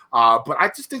 but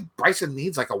I just think Bryson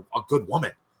needs like a good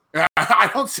woman. I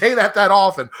don't say that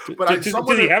often, but does he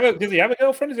have a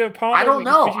girlfriend? Does he have a partner? I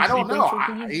don't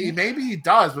know. Maybe he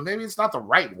does, but maybe it's not the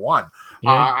right one.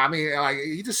 I mean,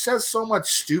 he just says so much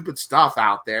stupid stuff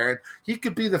out there, and he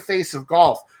could be the face of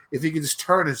golf if he could just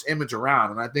turn his image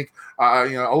around. And I think a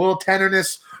little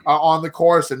tenderness on the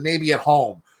course and maybe at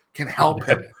home can help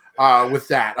him with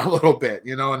that a little bit.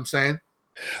 You know what I'm saying?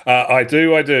 I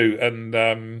do, and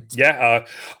I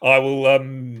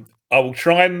will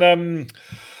try and.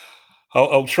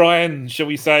 I'll try and, shall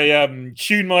we say,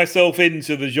 tune myself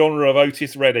into the genre of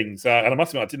Otis Redding's. And I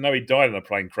must admit, I didn't know he died in a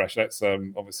plane crash. That's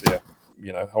obviously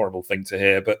a horrible thing to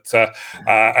hear. But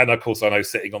and of course, I know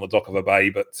sitting on the dock of a bay.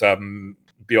 But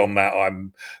beyond that,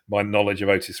 my knowledge of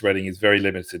Otis Redding is very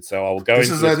limited. So I'll go. This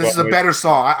is a better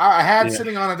song. I had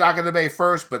Sitting on the Dock of the Bay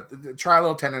first, but Try a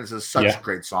Little Tenderness is such a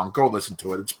great song. Go listen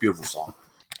to it. It's a beautiful song.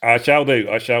 I shall do.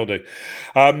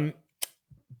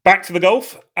 Back to the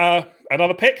golf.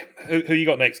 Another pick. Who you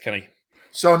got next, Kenny?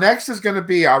 So next is going to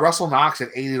be Russell Knox at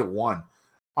 80-1.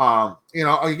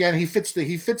 Again, he fits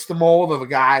the mold of a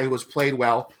guy who has played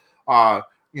well.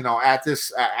 At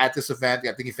this event,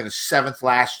 I think he finished 7th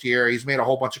last year. He's made a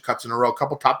whole bunch of cuts in a row, a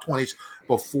couple top 20s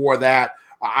before that.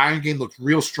 Iron game looked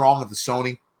real strong at the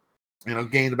Sony.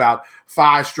 Gained about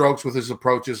 5 strokes with his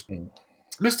approaches.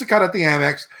 Missed a cut at the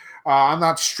Amex. I'm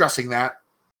not stressing that.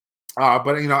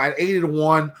 But at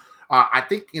 80-1, I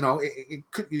think it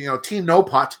could. Team No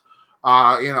Putt,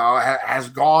 has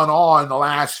gone on the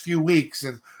last few weeks,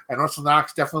 and Russell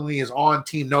Knox definitely is on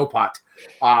Team No Putt.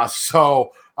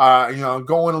 So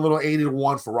going a little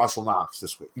 80-1 for Russell Knox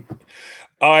this week.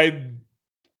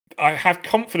 I have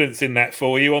confidence in that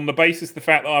for you on the basis of the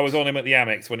fact that I was on him at the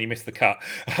Amex when he missed the cut.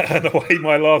 The way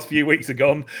my last few weeks are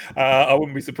gone, I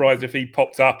wouldn't be surprised if he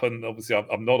popped up. And obviously,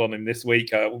 I'm not on him this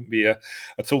week. I wouldn't be at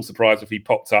all surprised if he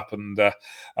popped up and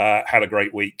had a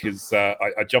great week because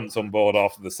I jumped on board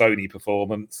after the Sony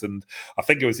performance. And I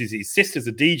think it was his sister's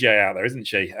a DJ out there, isn't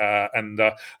she? And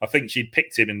I think she'd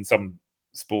picked him in some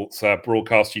sports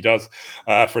broadcast she does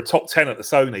for a top 10 at the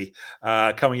Sony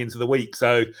coming into the week.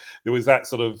 So there was that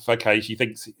sort of, okay, she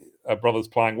thinks her brother's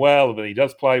playing well and then he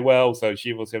does play well. So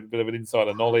she also had a bit of an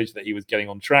insider knowledge that he was getting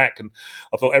on track. And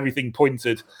I thought everything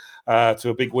pointed to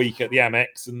a big week at the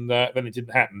Amex, and then it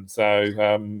didn't happen.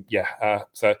 So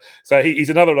so he's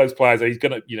another of those players that he's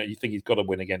gonna, you think he's got to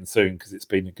win again soon because it's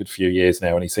been a good few years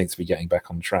now and he seems to be getting back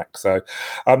on track. So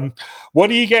what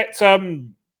do you get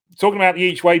talking about the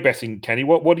each way betting, Kenny?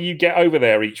 What do you get over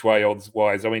there each way odds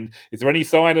wise? I mean, is there any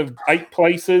sign of 8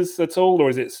 places at all, or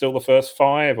is it still the first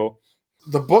 5? Or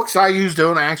the books I use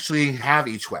don't actually have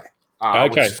each way,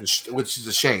 okay, which is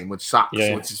a shame, which sucks.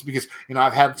 Yeah. Which is because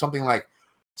I've had something like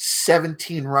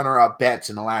 17 runner-up bets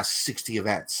in the last 60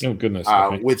 events. Oh goodness,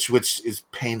 which is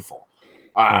painful.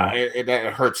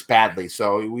 It hurts badly.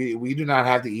 So we do not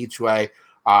have the each way.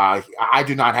 I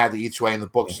do not have the each way in the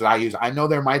books that I use. I know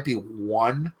there might be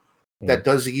one that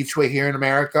does the each way here in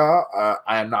America.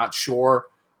 I am not sure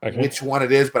which one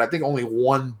it is, but I think only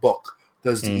one book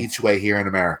does the each way here in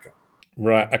America.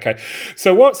 Right. Okay.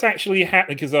 So what's actually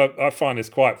happening? Because I find this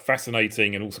quite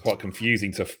fascinating and also quite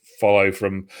confusing to follow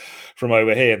from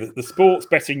over here. The sports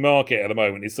betting market at the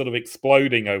moment is sort of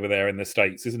exploding over there in the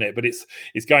States, isn't it? But it's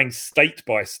going state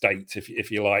by state, if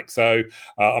you like. So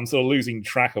I'm sort of losing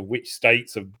track of which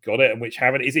states have got it and which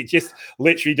haven't. Is it just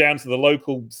literally down to the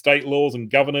local state laws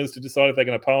and governors to decide if they're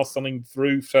going to pass something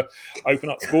through to open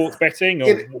up sports betting? Or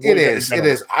It is.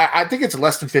 I think it's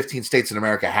less than 15 states in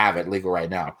America have it legal right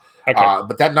now. Okay.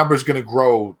 But that number is going to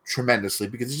grow tremendously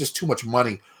because there's just too much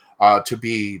money to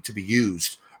be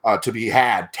used, to be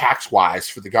had tax wise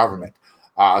for the government.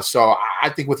 So I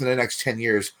think within the next 10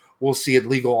 years, we'll see it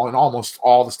legal in almost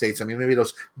all the states. I mean, maybe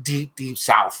those deep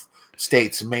South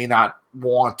states may not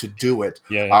want to do it,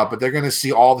 but they're going to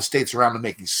see all the states around them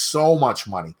making so much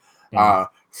money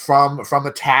from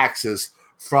the taxes,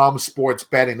 from sports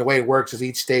betting. The way it works is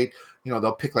each state,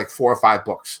 they'll pick like 4 or 5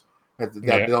 books that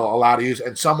they'll allow to use,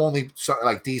 and some only,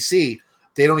 like DC,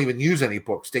 they don't even use any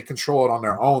books. They control it on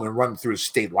their own and run through a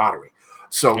state lottery.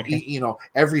 So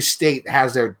every state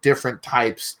has their different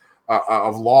types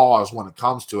of laws when it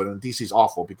comes to it, and DC's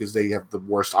awful because they have the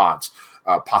worst odds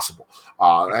possible,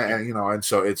 and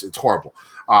so it's horrible.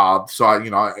 So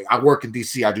I work in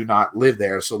DC. I do not live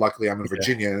there, so luckily I'm in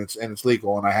Virginia, and it's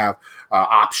legal, and I have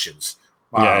options.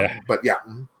 But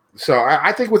so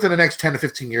I think within the next 10 to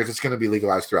 15 years, it's going to be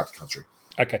legalized throughout the country.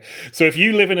 Okay. So if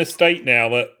you live in a state now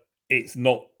that it's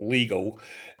not legal,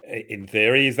 in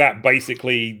theory, is that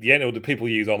basically or do people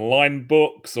use online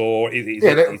books, or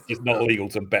it's just not legal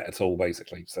to bet at all,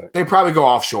 basically? So they probably go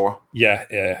offshore. Yeah.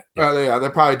 They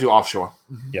probably do offshore.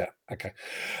 Yeah. Okay.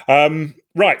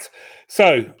 Right.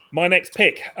 So my next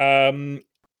pick,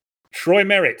 Troy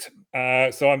Merritt.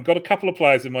 So I've got a couple of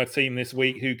players in my team this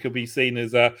week who could be seen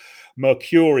as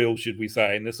mercurial, should we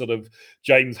say, in the sort of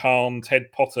James Hahn, Ted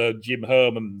Potter, Jim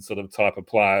Herman sort of type of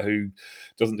player who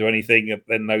doesn't do anything and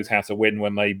then knows how to win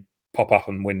when they pop up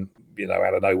and win,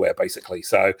 out of nowhere, basically.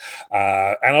 So,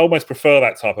 and I almost prefer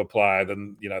that type of player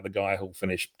than, the guy who'll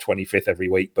finish 25th every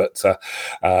week, but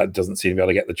doesn't seem to be able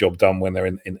to get the job done when they're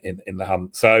in the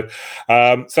hunt. So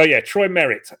Troy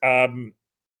Merritt,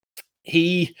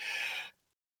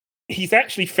 he's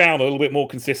actually found a little bit more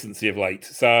consistency of late.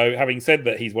 So having said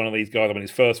that, he's one of these guys,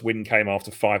 his first win came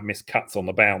after 5 missed cuts on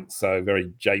the bounce. So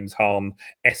very James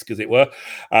Hahn-esque, as it were.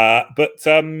 But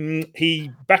he,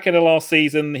 back in the last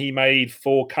season, he made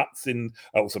 4 cuts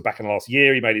also back in the last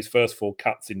year, he made his first 4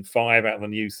 cuts in 5 out of the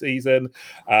new season.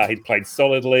 He'd played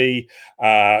solidly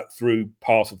through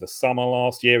part of the summer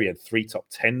last year. He had 3 top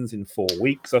 10s in 4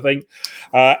 weeks, I think.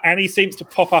 And he seems to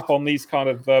pop up on these kind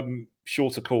of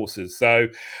shorter courses. So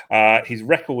his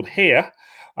record here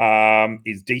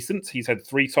is decent. He's had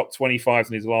 3 top 25s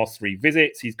in his last 3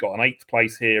 visits. He's got an 8th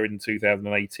place here in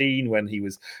 2018 when he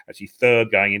was actually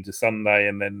 3rd going into Sunday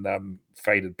and then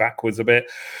faded backwards a bit.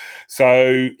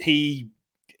 So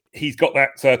he's got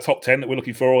that top 10 that we're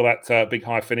looking for, or that big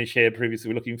high finish here previously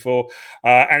we're looking for.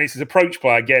 And it's his approach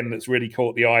play, again, that's really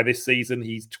caught the eye this season.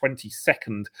 He's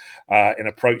 22nd in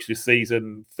approach this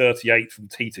season, 38th from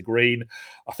tee to green.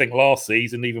 I think last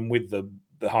season, even with the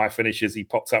high finishes he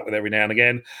pops up with every now and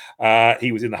again,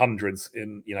 he was in the hundreds at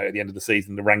the end of the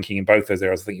season. The ranking in both those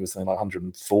areas, I think he was something like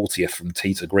 140th from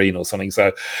tee to green or something.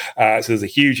 So there's a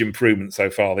huge improvement so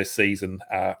far this season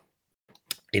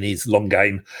in his long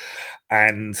game.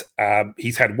 And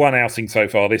he's had 1 outing so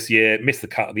far this year, missed the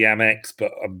cut of the Amex,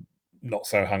 but I'm not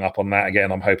so hung up on that.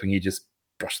 Again, I'm hoping he just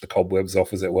brushed the cobwebs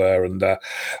off, as it were, and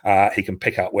he can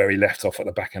pick up where he left off at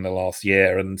the back end of last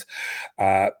year. And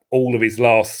all of his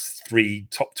last 3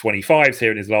 top 25s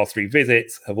here in his last 3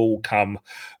 visits have all come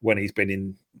when he's been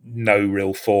in no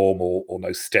real form or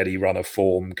no steady run of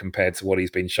form compared to what he's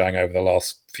been showing over the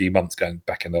last few months going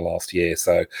back in the last year.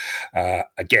 So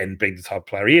again, being the type of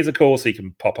player he is, of course, he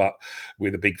can pop up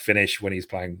with a big finish when he's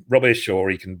playing rubbish,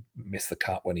 or he can miss the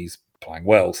cut when he's playing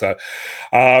well. So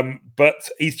but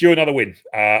he's due another win,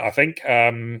 I think,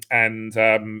 and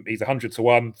he's 100 to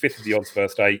 1, 5th of the odds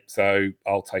first 8. So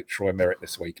I'll take Troy Merritt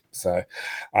this week. So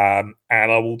and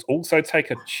I will also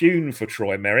take a tune for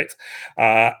Troy Merritt,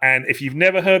 and if you've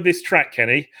never heard this track,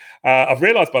 Kenny, I've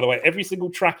realized, by the way, every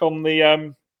single track on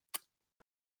the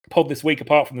pod this week,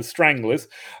 apart from the Stranglers,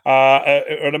 are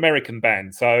an American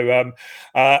band. So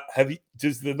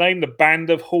does the name The Band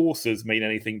of Horses mean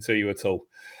anything to you at all?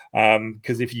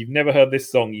 Because if you've never heard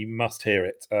this song, you must hear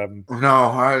it.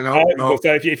 No.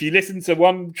 So if you listen to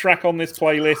one track on this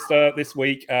playlist this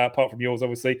week, apart from yours,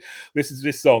 obviously, this is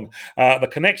this song. The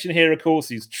connection here, of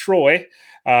course, is Troy,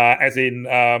 as in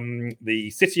the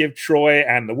city of Troy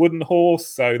and the wooden horse.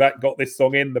 So that got this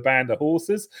song in, The Band of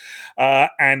Horses.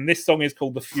 And this song is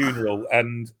called The Funeral.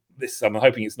 And I'm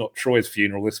hoping it's not Troy's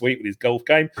funeral this week with his golf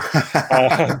game.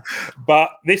 But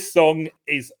this song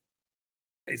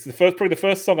it's probably the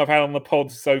first song I've had on the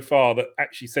pod so far that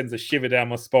actually sends a shiver down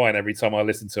my spine every time I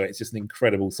listen to it. It's just an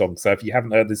incredible song. So if you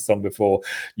haven't heard this song before,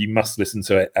 you must listen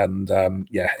to it. And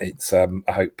it's I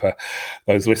hope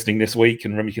those listening this week,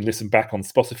 and remember you can listen back on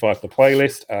Spotify for the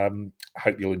playlist. I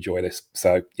hope you'll enjoy this.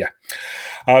 So yeah.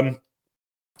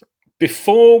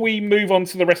 Before we move on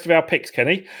to the rest of our picks,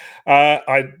 Kenny,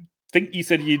 I think you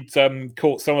said you'd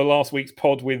caught some of last week's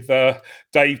pod with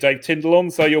Dave Tyndall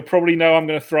on, so you'll probably know I'm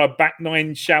going to throw a back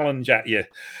nine challenge at you,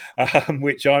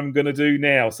 which I'm going to do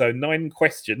now. So 9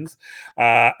 questions,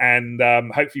 and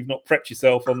hopefully you've not prepped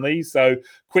yourself on these. So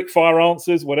quick fire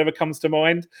answers, whatever comes to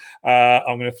mind.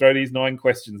 I'm going to throw these 9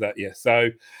 questions at you. So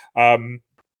the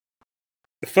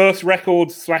first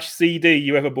record/CD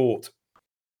you ever bought?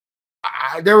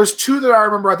 There was 2 that I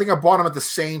remember. I think I bought them at the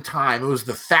same time. It was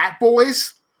the Fat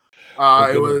Boys.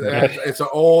 It's an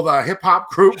old hip hop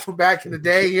group from back in the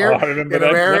day here in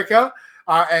America,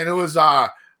 and it was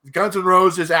Guns N'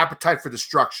 Roses' "Appetite for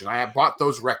Destruction." I had bought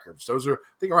those records. Those are,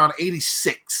 I think, around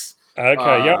 '86.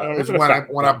 Okay, is when I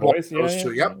bought those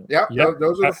 2. Yep.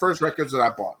 Those are the first records that I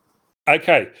bought.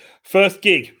 Okay, first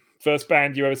gig, first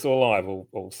band you ever saw live, or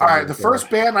all right. The first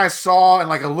band I saw in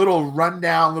like a little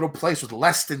rundown little place was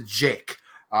Less Than Jake.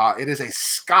 It is a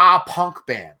ska punk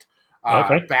band.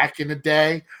 Back in the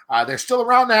day. They're still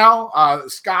around now.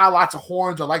 Ska, lots of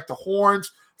horns. I like the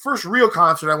horns. First real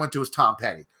concert I went to was Tom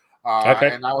Petty.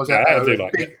 And I was at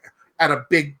a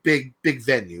big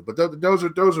venue. But those are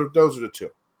the 2.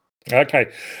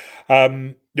 Okay.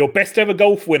 Your best ever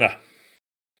golf winner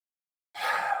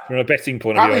from a betting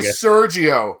point of view, I guess.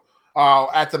 Sergio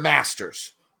at the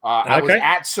Masters. I was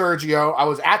at Sergio. I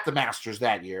was at the Masters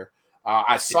that year.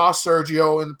 I saw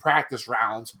Sergio in the practice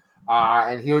rounds.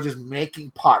 And he was just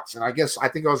making putts. And I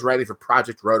think I was ready for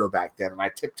Project Roto back then. And I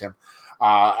tipped him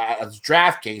as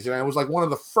DraftKings. And it was like one of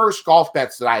the first golf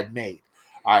bets that I had made.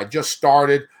 I just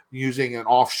started using an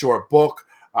offshore book.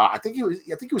 I think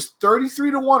it was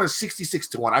 33 to 1 or 66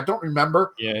 to 1. I don't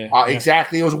remember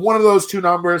exactly. It was one of those 2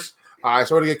 numbers. I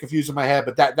sort of get confused in my head,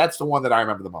 but that's the one that I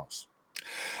remember the most.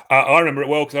 I remember it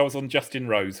well because I was on Justin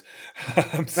Rose.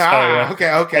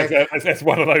 Okay. That's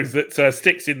one of those that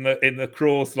sticks in the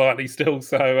craw slightly still.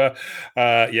 So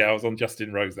I was on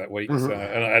Justin Rose that week. Mm-hmm. So,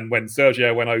 and when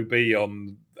Sergio went OB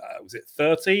on was it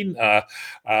 13? I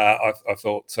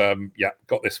thought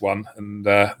got this one, and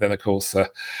then of course the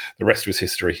rest was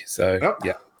history. So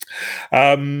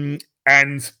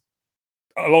and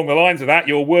along the lines of that,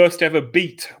 your worst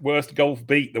golf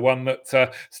beat, the one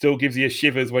that still gives you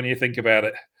shivers when you think about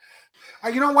it.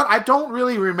 You know what? I don't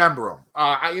really remember them.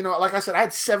 Like I said, I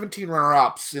had 17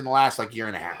 runner-ups in the last year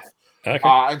and a half. Okay.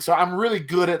 And so I'm really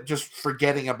good at just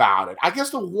forgetting about it. I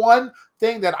guess the one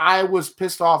thing that I was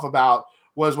pissed off about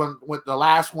was when the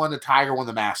last one, the Tiger won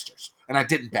the Masters, and I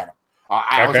didn't bet him.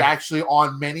 I was actually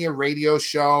on many a radio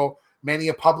show, many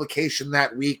a publication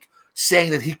that week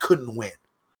saying that he couldn't win.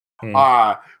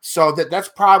 So that's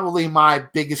probably my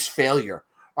biggest failure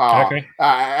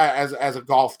as a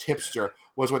golf tipster.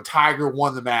 Was when Tiger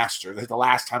won the Masters. The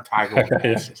last time Tiger won the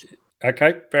Masters.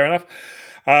 Okay, fair enough.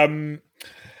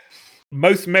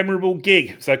 Most memorable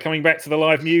gig. So coming back to the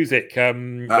live music,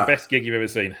 the best gig you've ever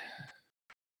seen.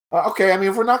 Okay, I mean,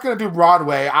 if we're not going to do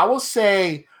Broadway, I will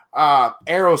say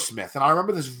Aerosmith. And I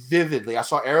remember this vividly. I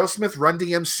saw Aerosmith, Run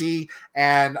DMC,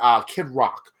 and Kid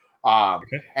Rock.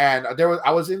 And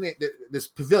I was in this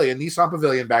pavilion, Nissan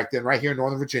Pavilion back then, right here in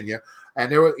Northern Virginia.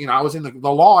 And I was in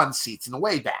the lawn seats in the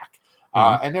way back.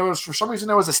 And for some reason,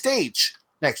 there was a stage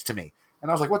next to me.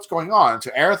 And I was like, what's going on? And so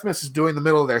Aerosmith is doing the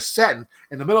middle of their set. And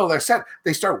in the middle of their set,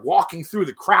 they start walking through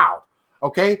the crowd.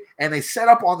 Okay. And they set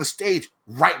up on the stage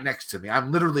right next to me. I'm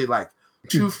literally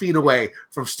 2 feet away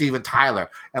from Steven Tyler.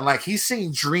 And he's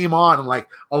singing Dream On. And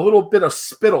a little bit of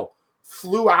spittle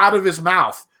flew out of his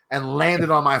mouth and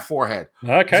landed on my forehead.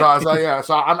 Okay. So I was like,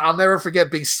 so I'll never forget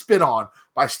being spit on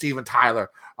by Steven Tyler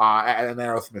at an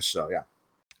Aerosmith show. Yeah.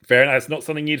 Fair enough. It's not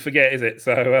something you'd forget, is it?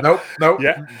 So nope.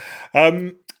 Yeah.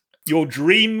 Your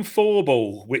dream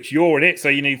 4-ball, which you're in it, so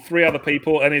you need 3 other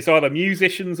people, and it's either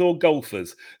musicians or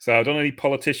golfers. So I don't know any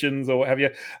politicians or what have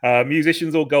you.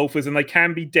 Musicians or golfers, and they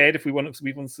can be dead if we want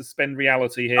to suspend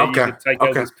reality here. Okay. You could take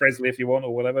Elvis Presley if you want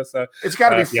or whatever. So it's got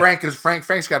to be Frank, because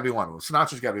Frank's got to be one of them.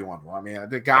 Sinatra's got to be one of them. I mean,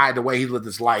 the guy, the way he lived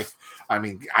his life, I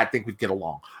mean, I think we'd get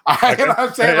along. Okay. You know what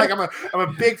I'm saying? I'm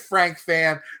a big Frank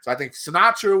fan, so I think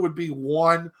Sinatra would be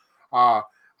one. I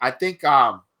think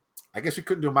I guess we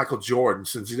couldn't do Michael Jordan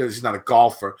since he's not a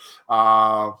golfer.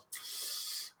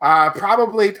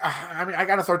 Probably. I mean, I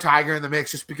got to throw Tiger in the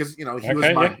mix just because he was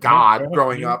my god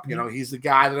growing up. He's the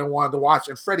guy that I wanted to watch,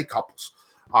 and Freddie Couples.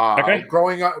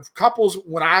 Growing up, Couples,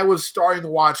 when I was starting to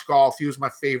watch golf, he was my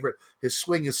favorite. His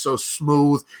swing is so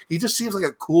smooth. He just seems like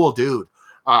a cool dude.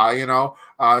 So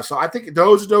I think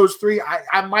those three.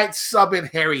 I might sub in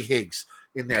Harry Higgs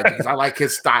in there because I like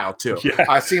his style too. Yeah.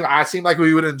 I seem like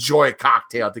we would enjoy a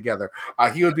cocktail together.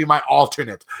 He would be my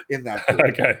alternate in that group.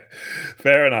 Okay,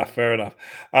 fair enough.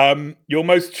 Your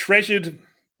most treasured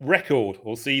record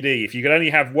or CD, if you could only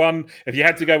have one, if you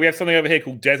had to go, we have something over here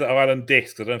called Desert Island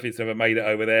Discs. I don't know if it's ever made it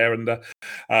over there, and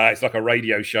it's like a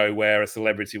radio show where a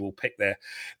celebrity will pick their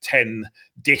 10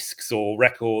 discs or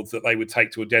records that they would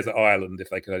take to a desert island if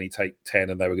they could only take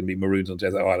 10 and they were going to be marooned on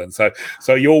desert island.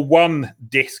 So your one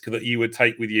disc that you would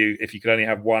take with you if you could only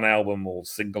have one album or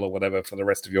single or whatever for the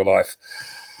rest of your life.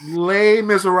 Les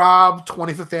Miserables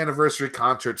 25th anniversary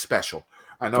concert special.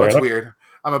 I know it's weird.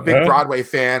 I'm a big Broadway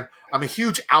fan. I'm a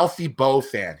huge Alfie Boe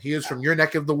fan. He is from your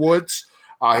neck of the woods.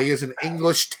 He is an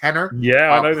English tenor.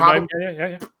 Yeah, I know the name.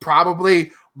 Yeah.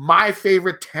 Probably my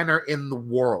favorite tenor in the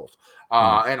world.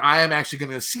 And I am actually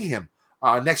going to see him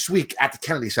next week at the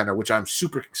Kennedy Center, which I'm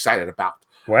super excited about.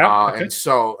 Wow. Okay. And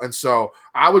so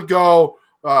I would go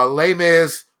Les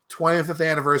Mis 25th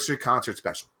anniversary concert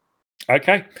special.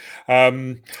 Okay.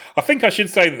 I think I should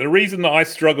say that the reason that I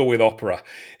struggle with opera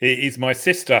is my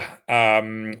sister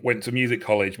went to music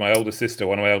college. One of my older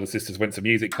sisters went to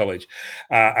music college.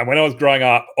 And when I was growing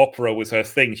up, opera was her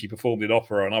thing. She performed in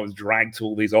opera, and I was dragged to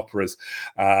all these operas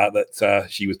that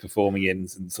she was performing in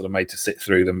and sort of made to sit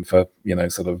through them for,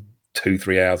 sort of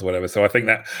 2-3 hours or whatever. So I think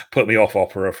that put me off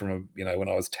opera from when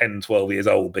I was 10, 12 years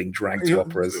old, being dragged to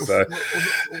operas. So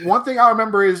one thing I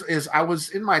remember is I was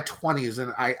in my 20s,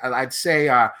 and I'd say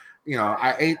I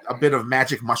ate a bit of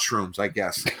magic mushrooms, I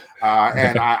guess,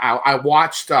 and I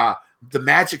watched the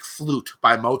Magic Flute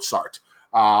by Mozart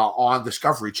on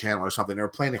Discovery Channel or something. They were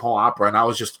playing the whole opera, and I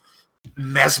was just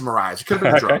mesmerized. It could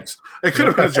have been drugs. It could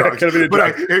have been drugs.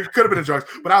 It could have been drugs.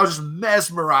 But I was just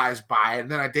mesmerized by it.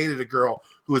 And then I dated a girl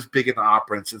who was big into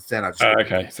opera, and since then I just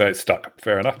okay, so it's stuck.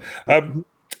 Fair enough.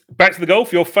 Back to the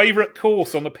golf. Your favorite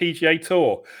course on the PGA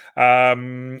Tour?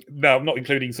 No, I'm not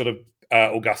including sort of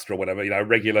Augusta or whatever.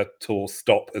 Regular tour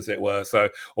stop, as it were. So,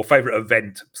 or favorite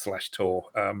event / tour.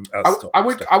 I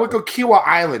would go Kiawah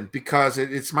Island because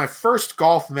it's my first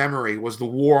golf memory was the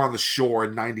War on the Shore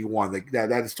in '91.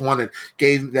 That's the one that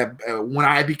gave that when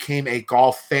I became a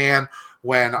golf fan.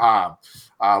 When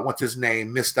what's his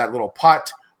name missed that little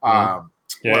putt.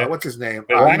 What's his name?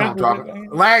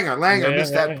 Langer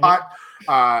missed that putt.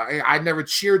 I never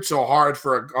cheered so hard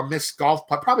for a missed golf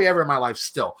putt, probably ever in my life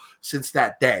still since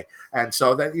that day. And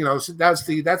so that that's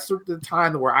the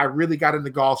time where I really got into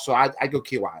golf. So I go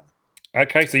Kiawah Island.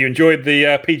 Okay, so you enjoyed the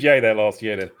PGA there last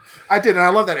year, then? I did, and I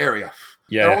love that area.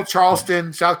 Yeah, the old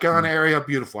Charleston, South Carolina area,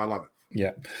 beautiful. I love it.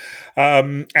 Yeah,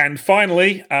 and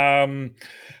finally,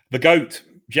 the GOAT,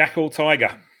 Jack or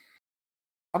Tiger?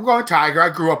 I'm going Tiger. I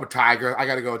grew up with Tiger. I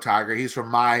got to go with Tiger. He's from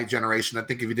my generation. I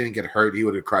think if he didn't get hurt, he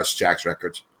would have crushed Jack's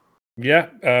records. Yeah.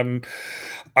 To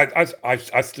be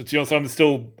honest, I'm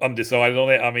still undecided on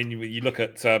it. I mean, you look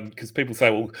at, because people say,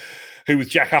 well, who was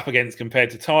Jack up against compared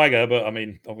to Tiger? But I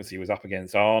mean, obviously he was up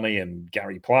against Arnie and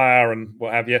Gary Player and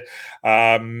what have you.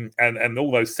 And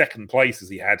all those second places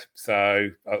he had. So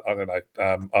I don't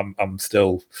know. I'm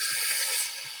still...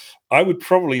 I would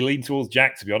probably lean towards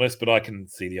Jack, to be honest, but I can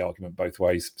see the argument both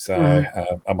ways. So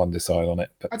I'm undecided on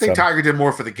it. But I think Tiger did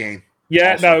more for the game.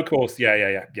 Yeah, also. No, of course.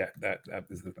 Yeah. That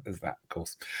is that, of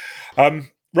course.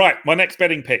 Right, my next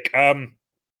betting pick.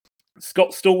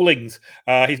 Scott Stallings.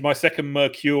 He's my second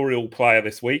Mercurial player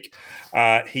this week.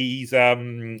 He's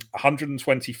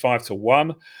 125 to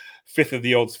 1, fifth of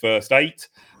the odds, first 8.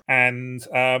 And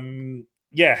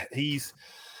he's...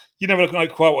 You never know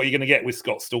quite what you're going to get with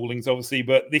Scott Stallings, obviously,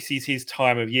 but this is his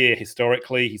time of year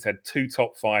historically. He's had 2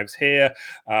 top 5s here.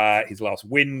 His last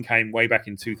win came way back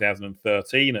in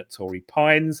 2013 at Torrey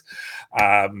Pines.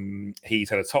 He's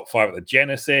had a top 5 at the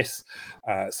Genesis.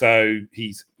 So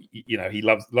he's, he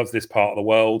loves this part of the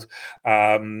world.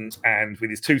 And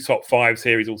with his 2 top 5s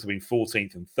here, he's also been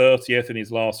 14th and 30th in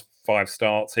his last 5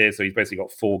 starts here, so he's basically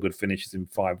got 4 good finishes in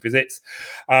 5 visits.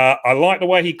 I like the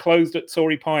way he closed at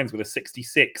Torrey Pines with a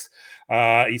 66.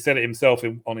 He said it himself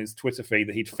on his Twitter feed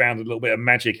that he'd found a little bit of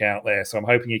magic out there, so I'm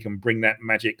hoping he can bring that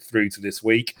magic through to this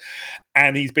week.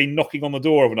 And he's been knocking on the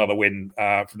door of another win for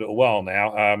a little while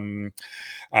now.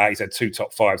 He's had 2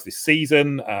 top 5s this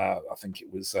season. I think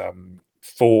it was...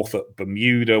 4th at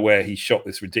Bermuda, where he shot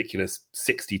this ridiculous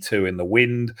 62 in the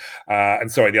wind.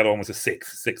 And sorry, the other one was a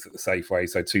 6th at the Safeway.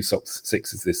 So 2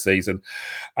 6s this season.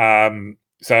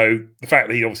 So the fact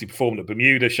that he obviously performed at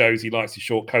Bermuda shows he likes his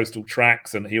short coastal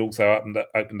tracks, and he also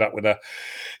opened up with a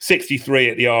 63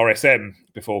 at the RSM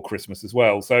before Christmas as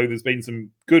well. So there's been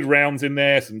some good rounds in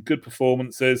there, some good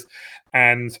performances,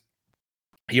 and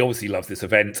he obviously loves this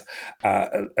event,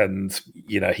 and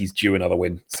he's due another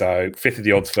win. So 5th of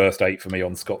the odds, first 8 for me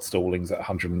on Scott Stallings at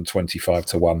 125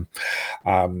 to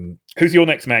 1. Who's your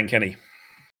next man, Kenny?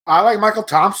 I like Michael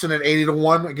Thompson at 80 to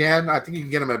 1 again. I think you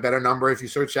can get him a better number if you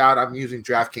search out. I'm using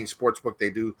DraftKings Sportsbook. They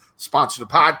do sponsor the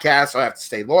podcast, so I have to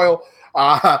stay loyal.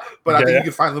 But I think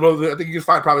you can find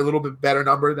probably a little bit better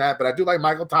number than that. But I do like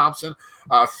Michael Thompson,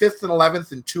 5th and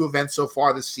 11th in 2 events so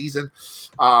far this season.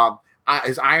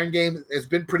 His iron game has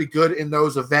been pretty good in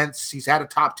those events. He's had a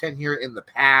top 10 here in the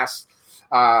past.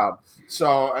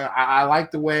 So I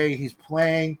like the way he's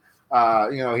playing.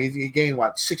 He gained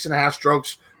 6.5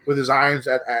 strokes with his irons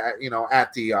at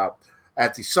the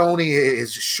Sony.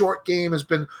 His short game has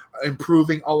been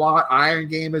improving a lot. Iron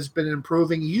game has been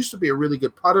improving. He used to be a really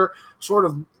good putter, sort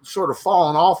of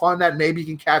fallen off on that. Maybe he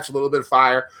can catch a little bit of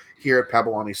fire here at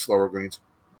Pebble on these slower greens.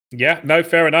 Yeah, no,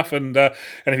 fair enough. And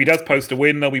if he does post a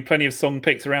win, there'll be plenty of song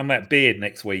picks around that beard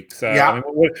next week. So, yeah. I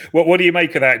mean, what do you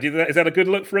make of that? Is that a good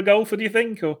look for a golfer, do you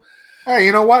think? Or hey,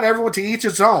 you know what? Everyone to each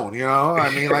its own,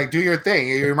 I mean, do your thing.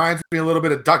 It reminds me a little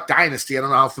bit of Duck Dynasty. I don't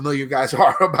know how familiar you guys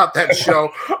are about that show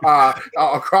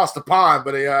across the pond,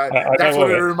 but that's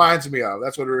what it reminds me of.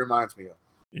 That's what it reminds me of.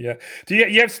 Yeah. Do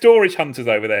you have Storage Hunters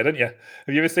over there, don't you?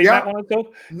 Have you ever seen that one at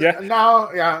all? Yeah. No,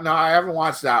 I haven't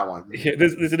watched that one. Yeah,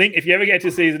 there's if you ever get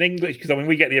to see an English, because I mean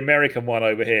we get the American one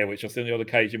over here, which I've seen on the odd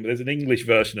occasion, but there's an English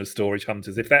version of Storage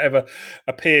Hunters. If that ever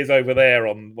appears over there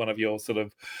on one of your sort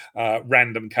of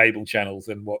random cable channels,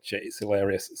 then watch it. It's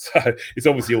hilarious. So it's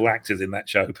obviously all actors in that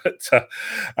show, but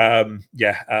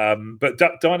but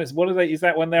Duck Dynasty, what are they? Is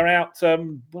that when they're out?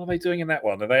 What are they doing in that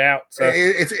one? Are they out?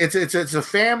 It's a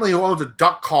family who owns a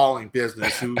duck calling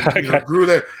business who grew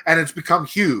there, and it's become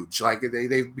huge. Like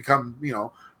they've become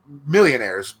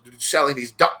millionaires selling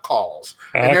these duck calls,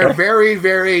 and they're very,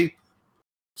 very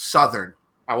southern.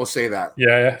 I will say that.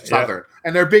 Southern,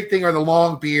 and their big thing are the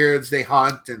long beards. They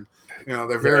hunt, and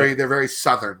they're very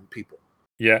southern people.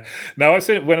 Yeah. No, I've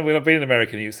seen it when I've been in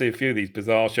America. You see a few of these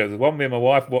bizarre shows. There's one me and my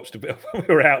wife watched a bit when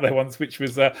we were out there once, which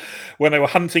was when they were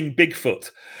hunting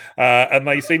Bigfoot, and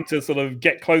they seemed to sort of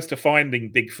get close to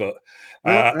finding Bigfoot.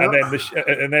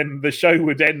 And then the show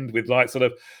would end with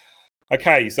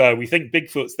okay, so we think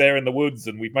Bigfoot's there in the woods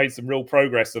and we've made some real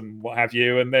progress and what have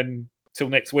you, and then till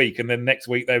next week, and then next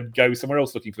week they'd go somewhere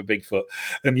else looking for Bigfoot,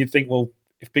 and you'd think, well,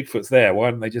 if Bigfoot's there, why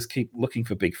don't they just keep looking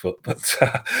for Bigfoot? But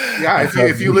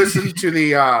if you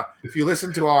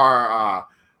listen to our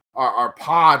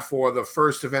pod for the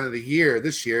first event of the year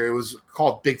this year, it was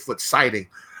called Bigfoot Sighting.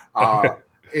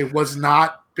 It was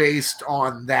not based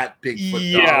on that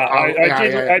Bigfoot.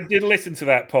 I did listen to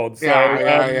that pod. So,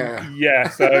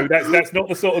 so that's not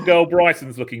the sort of girl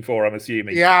Bryson's looking for, I'm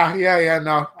assuming. No. If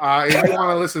you want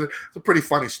to listen, it's a pretty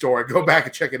funny story. Go back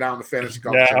and check it out on the Fantasy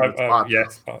Golf Channel.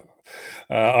 Yes.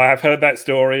 I have heard that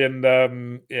story, and I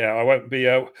won't be.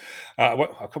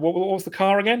 What was the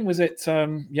car again? Was it?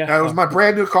 It was my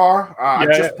brand new car. I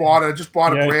just bought a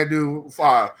brand new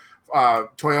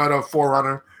Toyota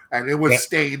 4Runner. And it was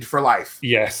stayed for life.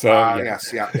 Yes. Yes.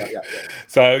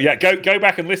 So go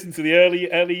back and listen to the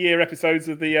early year episodes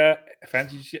of the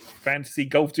Fantasy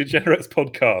Golf Degenerates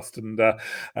podcast, and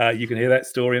you can hear that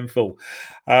story in full.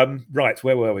 Right,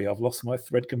 where were we? I've lost my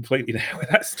thread completely now with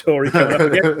that story coming up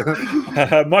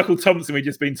again. Michael Thompson, we've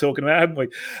just been talking about, haven't we?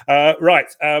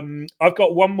 Right. I've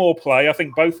got one more play. I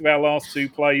think both of our last 2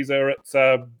 plays are at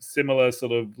similar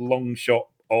sort of long shot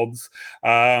odds.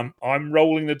 I'm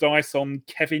rolling the dice on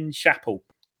Kevin Chappell,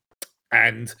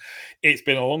 and it's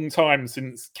been a long time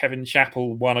since Kevin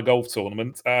Chappell won a golf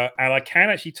tournament, and I can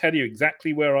actually tell you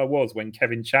exactly where I was when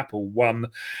Kevin Chappell won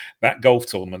that golf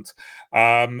tournament.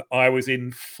 I was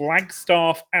in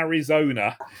Flagstaff,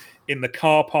 Arizona, in the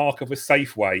car park of a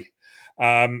Safeway,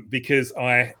 because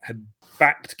I had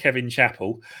backed Kevin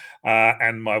Chappell,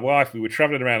 and my wife, we were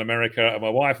traveling around America, and my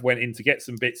wife went in to get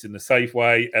some bits in the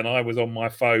Safeway, and I was on my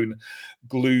phone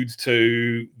glued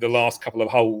to the last couple of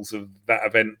holes of that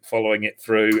event, following it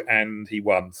through, and he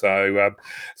won. So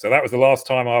that was the last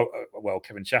time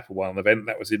Kevin Chappell won an event.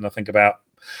 That was in, I think, about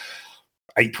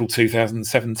April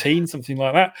 2017, something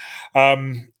like that.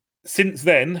 Since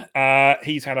then,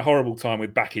 he's had a horrible time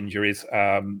with back injuries.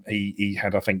 He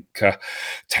had, I think,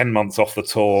 10 months off the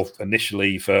tour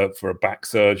initially for a back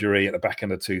surgery at the back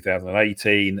end of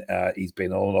 2018. He's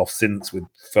been on and off since with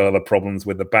further problems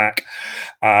with the back.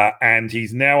 And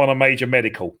he's now on a major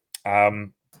medical.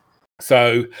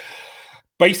 So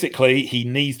basically, he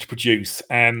needs to produce,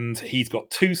 and he's got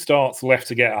 2 starts left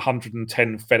to get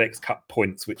 110 FedEx Cup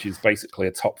points, which is basically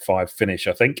a top 5 finish,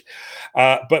 I think.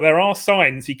 But there are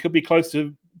signs he could be close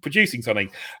to producing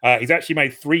something. He's actually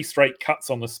made 3 straight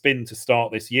cuts on the spin to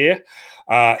start this year.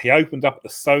 He opened up at the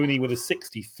Sony with a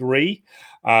 63,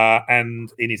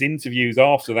 and in his interviews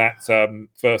after that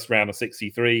first round of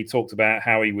 63, he talked about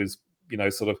how he was,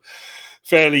 sort of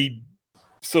fairly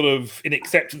sort of in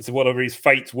acceptance of whatever his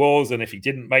fate was, and if he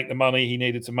didn't make the money he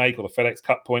needed to make or the FedEx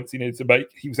Cup points he needed to make,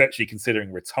 he was actually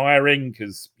considering retiring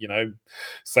because,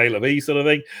 say la vie sort of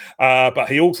thing. But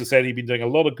he also said he'd been doing a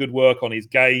lot of good work on his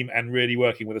game and really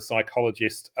working with a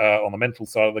psychologist on the mental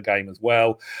side of the game as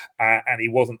well. And he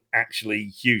wasn't actually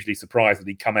hugely surprised that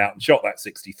he'd come out and shot that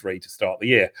 63 to start the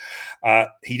year.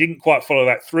 He didn't quite follow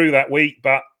that through that week,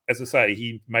 but as I say,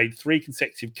 he made 3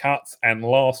 consecutive cuts, and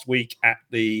last week at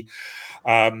the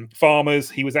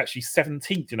Farmers, he was actually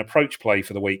 17th in approach play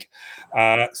for the week.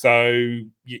 So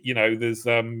there's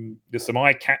some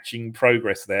eye-catching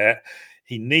progress there.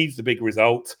 He needs the big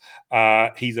result.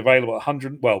 He's available at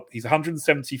 100. Well, he's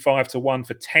 175 to 1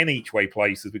 for 10 each way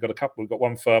places. We've got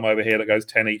one firm over here that goes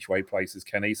 10 each way places,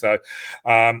 Kenny. So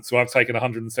I've taken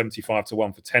 175 to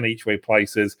 1 for 10 each way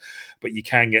places, but you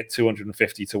can get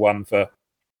 250 to 1 for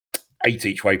 8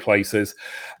 each way places,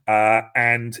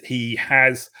 and he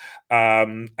has a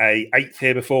 8th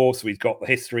here before, so he's got the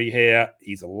history here.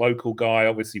 He's a local guy,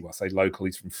 obviously. Well, I say local,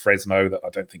 he's from Fresno, that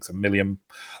I don't think's a million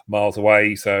miles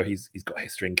away, so he's got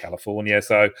history in California,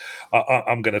 so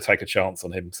I'm going to take a chance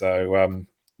on him. So and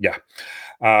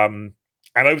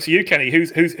over to you, Kenny.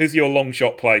 Who's your long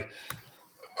shot play?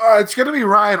 It's going to be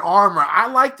Ryan Armour. I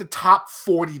like the top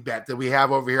 40 bet that we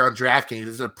have over here on DraftKings.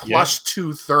 It's a plus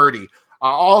 230.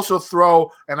 I'll also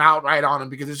throw an outright on him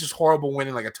because it's just horrible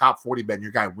winning like a top 40 bet and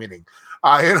your guy winning.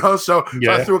 So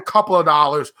I threw a couple of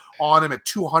dollars on him at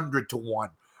 200 to 1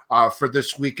 for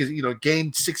this week.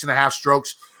 Gained 6.5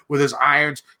 strokes with his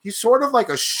irons. He's sort of like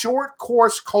a short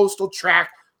course coastal track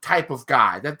type of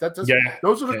guy.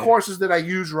 Those are the courses that I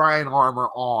use Ryan Armour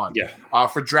on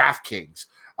for DraftKings.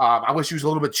 I wish he was a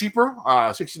little bit cheaper.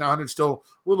 6,900 still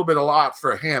a little bit a lot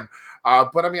for him.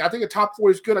 But I mean, I think a top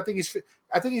 40 is good. I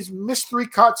think he's missed 3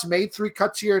 cuts, made 3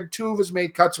 cuts here, and 2 of his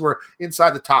made cuts were inside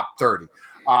the top 30.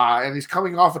 And he's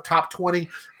coming off a top 20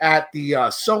 at the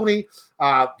Sony.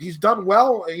 He's done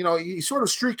well. He's sort of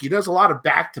streaky. He does a lot of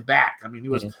back-to-back. I mean, he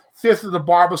was 5th of the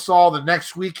Barbasol. The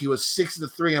next week, he was 6th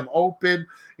of the 3M Open,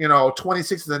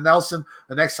 26th of the Nelson.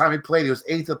 The next time he played, he was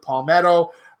 8th of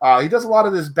Palmetto. He does a lot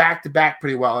of this back-to-back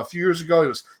pretty well. A few years ago, he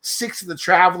was 6th of the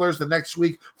Travelers. The next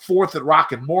week, 4th at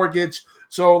Rocket Mortgage.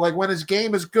 So, like, when his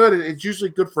game is good, it's usually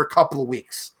good for a couple of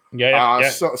weeks.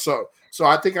 So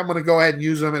I think I'm going to go ahead and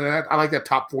use him, and I like that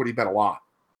top 40 bet a lot.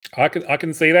 I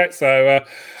can see that. So,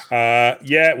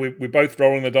 we're both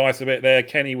rolling the dice a bit there.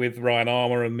 Kenny with Ryan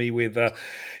Armour and me with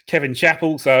Kevin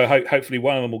Chappell. So hopefully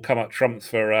one of them will come up trumps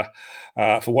for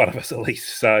one of us at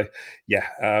least. So,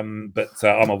 but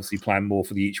I'm obviously playing more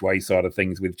for the each way side of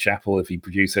things with Chappell. If he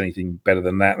produced anything better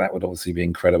than that, that would obviously be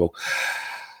incredible.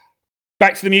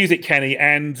 Back to the music, Kenny,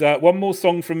 and one more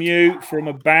song from you from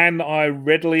a band I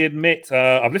readily admit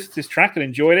I've listened to this track and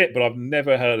enjoyed it, but I've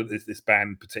never heard of this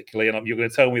band particularly. And you're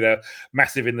going to tell me they're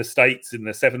massive in the States in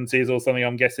the 70s or something,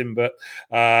 I'm guessing, but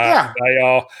they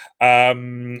are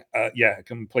a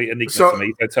complete enigma to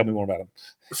me. So tell me more about them.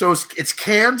 So it's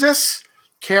Kansas,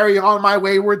 Carry On My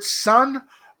Wayward Son,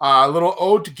 a little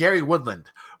ode to Gary Woodland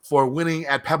for winning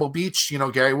at Pebble Beach.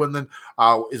 Gary Woodland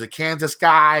is a Kansas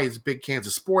guy. He's a big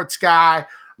Kansas sports guy.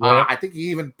 I think he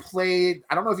even played,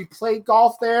 I don't know if he played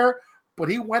golf there, but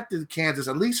he went to Kansas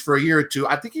at least for a year or two.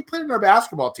 I think he played in their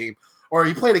basketball team, or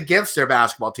he played against their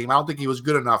basketball team. I don't think he was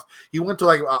good enough. He went to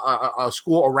like a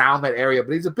school around that area,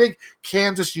 but he's a big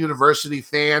Kansas University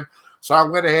fan. So I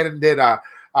went ahead and did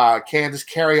Kansas,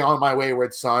 Carry On My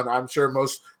Wayward Son. I'm sure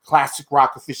most classic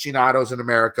rock aficionados in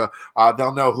America,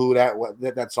 they'll know who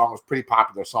that song was. Pretty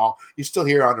popular song. You still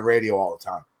hear it on the radio all the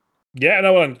time. Yeah,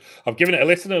 no, I've given it a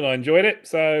listen and I enjoyed it.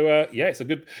 So it's a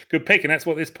good pick, and that's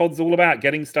what this pod's all about: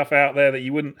 getting stuff out there that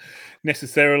you wouldn't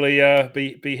necessarily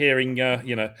be hearing, day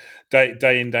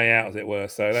in day out, as it were.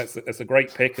 So that's a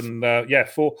great pick, and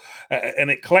for an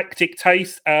eclectic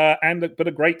taste but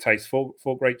a great taste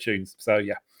for great tunes. So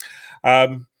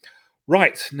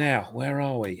right, now, where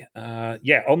are we?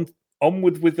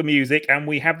 Onward with the music, and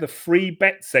we have the free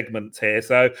bet segment here.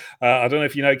 So I don't know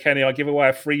if you know, Kenny, I give away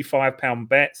a free £5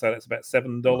 bet, so that's about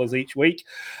 $7 each week.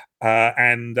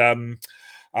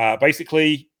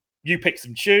 Basically, you pick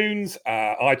some tunes.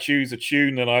 I choose a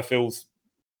tune that I feel's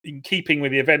in keeping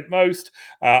with the event most,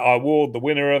 I award the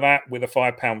winner of that with a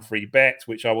 £5 free bet,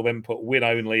 which I will then put win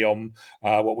only on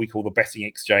what we call the betting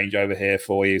exchange over here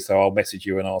for you. So I'll message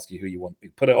you and ask you who you want me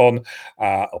to put it on.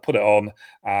 I'll put it on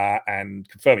and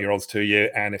confirm your odds to you.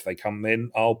 And if they come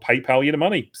in, I'll PayPal you the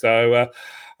money. So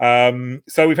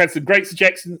we've had some great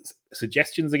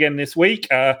suggestions again this week.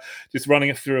 Just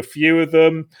running through a few of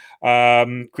them.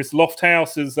 Chris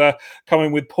Lofthouse has come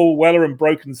in with Paul Weller and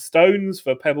Broken Stones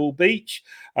for Pebble Beach.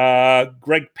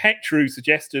 Greg Petru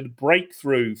suggested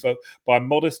Breakthrough by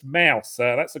Modest Mouse.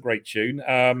 That's a great tune.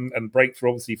 And Breakthrough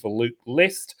obviously for Luke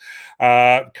List.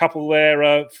 A couple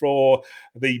there for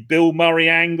the Bill Murray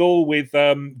angle with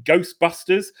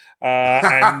Ghostbusters.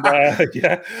 And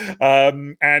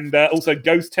also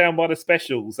Ghost Town by the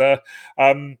Specials.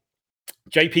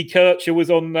 JP Kircher was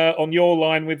on your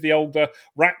line with the old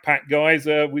Rat Pack guys.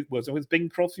 Was Bing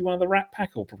Crosby one of the Rat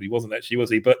Pack? Or probably wasn't actually,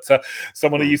 was he? But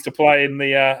someone who used to play in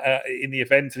the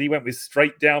event, and he went with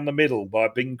Straight Down the Middle by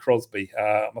Bing Crosby.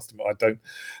 I must admit, I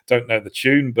don't know the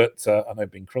tune, but I know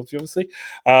Bing Crosby obviously.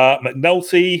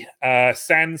 McNulty,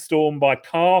 Sandstorm by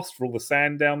Cast for all the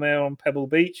sand down there on Pebble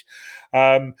Beach.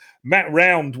 Matt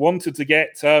Round wanted to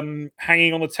get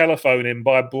Hanging on the Telephone in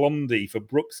by Blondie for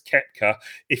Brooks Koepka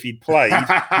if he'd played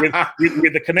with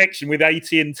the connection with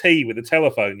AT&T with the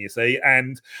telephone, you see.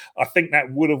 And I think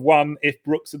that would have won if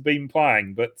Brooks had been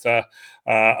playing, but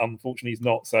unfortunately he's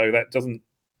not. So that doesn't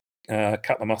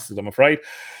cut the mustard, I'm afraid.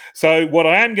 So what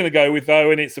I am going to go with, though,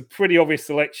 and it's a pretty obvious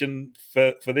selection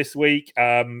for this week,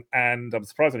 and I'm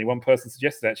surprised only one person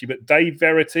suggested actually, but David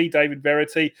Verity,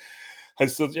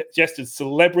 has suggested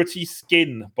Celebrity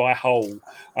Skin by Hole.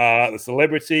 The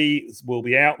Celebrity will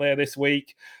be out there this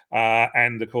week.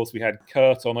 And, of course, we had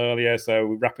Kurt on earlier, so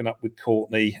we're wrapping up with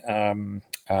Courtney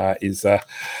is, I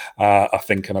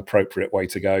think, an appropriate way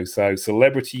to go. So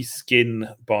Celebrity Skin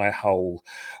by Hole.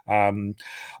 I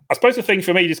suppose the thing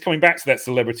for me, just coming back to that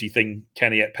celebrity thing,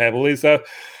 Kenny, at Pebble, is a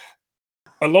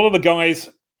lot of the guys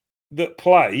that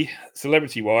play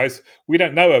celebrity-wise, we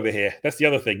don't know over here. That's the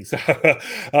other thing. So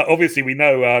obviously we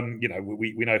know,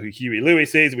 we know who Huey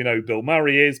Lewis is, we know who Bill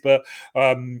Murray is, but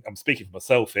I'm speaking for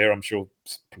myself here. I'm sure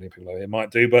plenty of people over here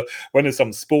might do. But when there's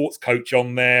some sports coach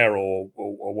on there or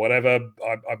whatever,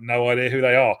 I've no idea who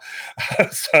they are.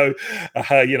 So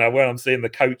when I'm seeing the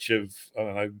coach of, I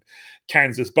don't know,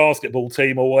 Kansas basketball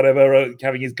team or whatever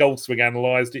having his golf swing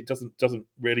analysed, it doesn't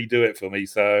really do it for me.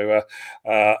 So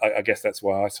I guess that's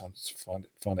why I find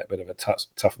it a bit of a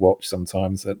tough watch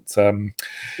sometimes. It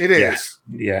is.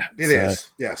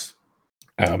 Yes.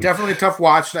 Definitely a tough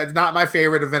watch. Not my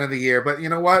favorite event of the year, but you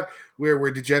know what?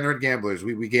 We're degenerate gamblers.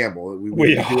 We gamble.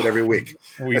 We do it every week.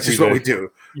 That's just what we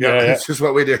do. It's just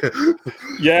what we do.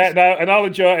 And I'll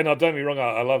enjoy it. And don't get me wrong,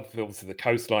 I love obviously the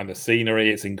coastline, the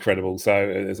scenery. It's incredible. So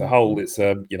as a whole, it's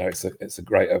a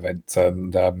great event,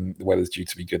 and the weather's due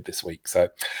to be good this week. So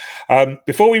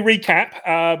before we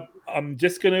recap, I'm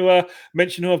just going to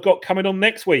mention who I've got coming on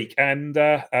next week, and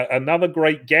another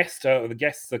great guest. The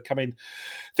guests are coming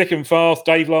thick and fast.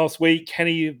 Dave last week,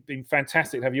 Kenny, you've been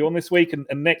fantastic to have you on this week, and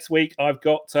next week I've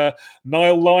got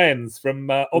Niall Lyons from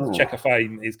Odds Checker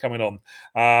fame is coming on.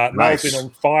 Niall's been on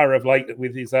fire of late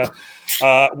with his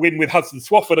win with Hudson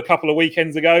Swafford a couple of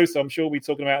weekends ago, so I'm sure we'll be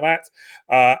talking about that.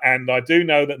 And I do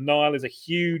know that Niall is a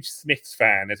huge Smiths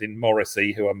fan, as in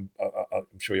Morrissey, who I'm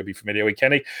sure you'll be familiar with,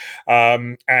 Kenny.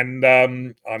 And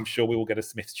I'm sure we will get a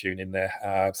Smiths tune in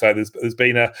there. So there's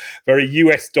been a very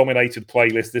US-dominated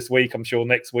playlist this week. I'm sure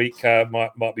next week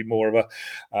might be more of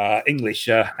a English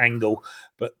angle.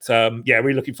 But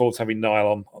really looking forward to having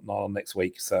Niall on next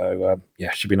week. So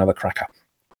should be another cracker.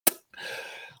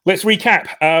 Let's recap.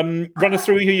 Run us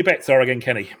through who your bets are again,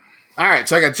 Kenny. All right,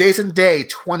 so I got Jason Day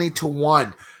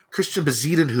 20-1, Christian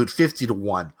Bezuidenhout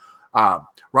 50-1,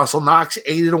 Russell Knox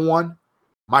 80-1,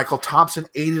 Michael Thompson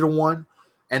 80-1,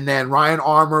 and then Ryan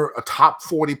Armour a top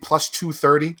 40 plus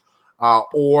 230.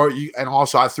 And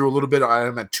also I threw a little bit on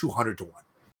him at 200-1.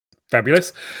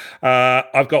 Fabulous.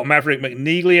 I've got Maverick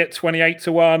McNeely at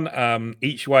 28-1,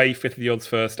 each way, fifth of the odds,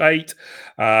 first 8.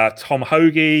 Tom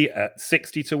Hoagie at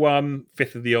 60-1,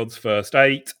 fifth of the odds, first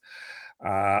 8.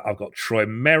 I've got Troy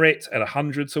Merritt at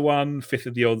 100-1, fifth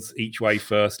of the odds, each way,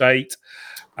 first 8.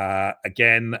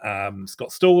 Again,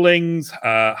 Scott Stallings,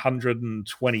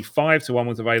 125-1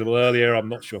 was available earlier. I'm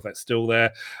not sure if that's still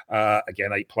there.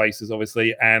 Again, 8 places,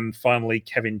 obviously. And finally,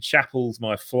 Kevin Chappell's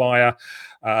my flyer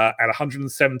at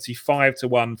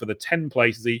 175-1 for the 10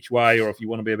 places each way, or if you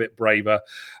want to be a bit braver,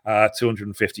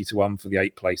 250-1 for the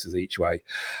 8 places each way.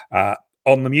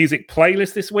 on the music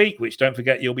playlist this week, which don't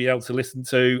forget you'll be able to listen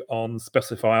to on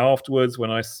Spotify afterwards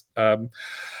when I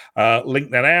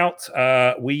link that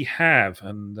out. We have,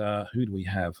 and who do we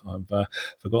have? I've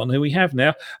forgotten who we have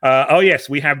now. Yes,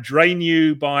 we have Drain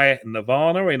You by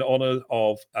Nirvana in honor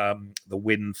of the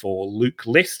win for Luke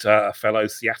List, a fellow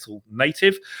Seattle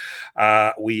native.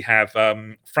 We have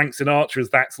Frank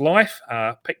Sinatra's That's Life,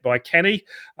 picked by Kenny,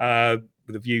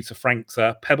 with a view to Frank's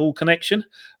Pebble connection,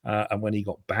 and when he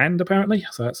got banned, apparently.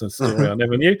 So that's a story I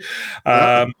never knew.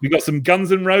 We've got some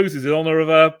Guns N' Roses in honor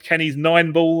of Kenny's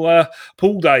 9-ball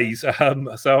pool days.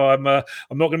 So I'm not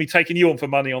going to be taking you on for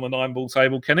money on the 9-ball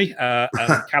table, Kenny.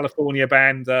 California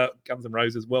band Guns N'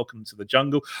 Roses, Welcome to the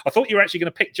Jungle. I thought you were actually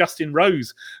going to pick Justin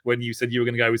Rose when you said you were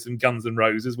going to go with some Guns N'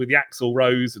 Roses with the Axl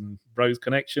Rose and Rose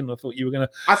connection. I thought you were going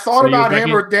to. I thought about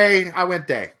him or Day. I went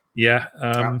Day. Yeah.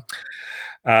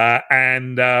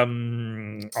 And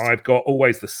I've got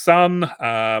Always the Sun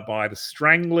by the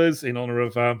Stranglers in honor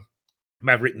of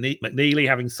Maverick McNeely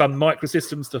having Sun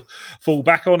Microsystems to fall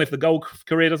back on if the golf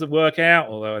career doesn't work out,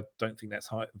 although I don't think that's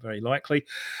very likely.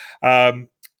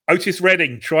 Otis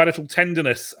Redding, Try Little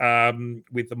Tenderness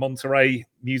with the Monterey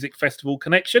Music Festival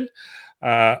connection,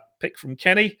 pick from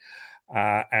Kenny.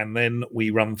 And then we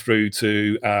run through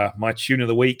to my tune of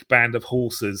the week, Band of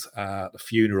Horses, The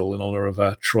Funeral in honor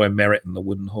of Troy Merritt and the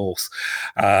Wooden Horse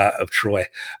of Troy.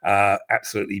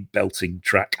 Absolutely belting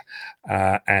track.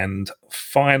 And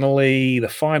finally, the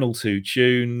final two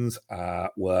tunes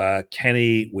were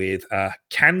Kenny with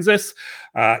Kansas,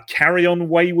 Carry On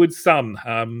Wayward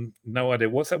Son. No idea.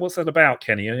 What's that about,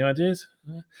 Kenny? Any ideas?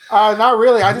 Not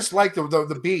really. I just like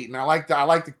the beat, and I like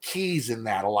the keys in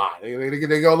that a lot.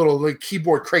 They go a little like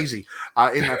keyboard crazy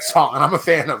in that song, and I'm a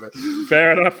fan of it.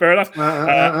 Fair enough.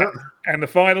 And the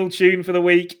final tune for the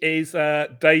week is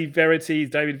David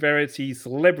Verity's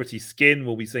Celebrity Skin.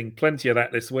 We'll be seeing plenty of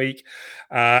that this week,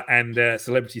 and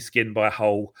Celebrity Skin by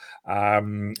Hole.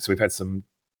 So we've had some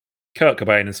Kurt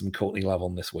Cobain and some Courtney Love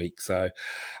on this week. So,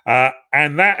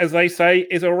 and that, as they say,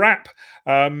 is a wrap.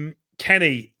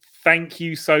 Kenny, thank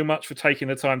you so much for taking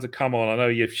the time to come on. I know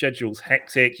your schedule's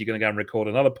hectic. You're going to go and record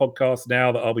another podcast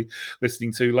now that I'll be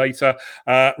listening to later.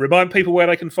 Remind people where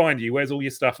they can find you. Where's all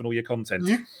your stuff and all your content?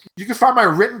 You can find my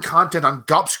written content on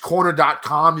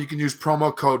gupscorner.com. You can use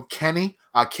promo code Kenny,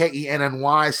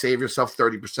 Kenny. Save yourself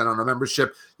 30% on a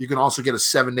membership. You can also get a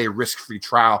 7-day risk-free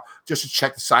trial just to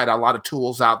check the site out. A lot of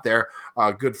tools out there,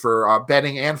 good for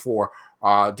betting and for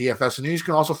DFS and news. You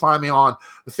can also find me on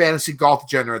the Fantasy Golf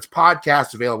Degenerates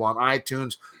podcast, available on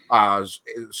iTunes,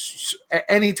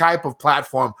 any type of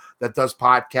platform that does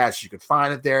podcasts. You can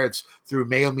find it there. It's through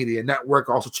Mayo Media Network.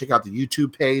 Also check out the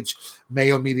YouTube page,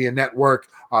 Mayo Media Network.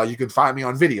 You can find me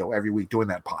on video every week doing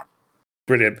that pod.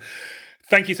 Brilliant.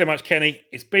 Thank you so much, Kenny.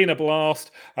 It's been a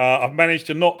blast. I've managed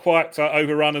to not quite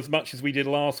overrun as much as we did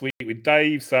last week with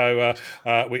Dave, so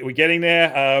we're getting there,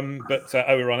 but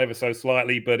overrun ever so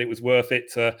slightly. But it was worth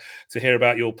it to hear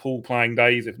about your pool playing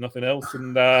days, if nothing else,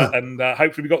 and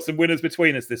hopefully we got some winners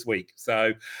between us this week.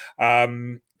 So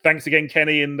thanks again,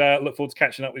 Kenny, and look forward to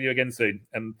catching up with you again soon.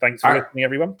 And thanks for listening,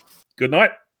 everyone. Good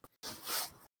night.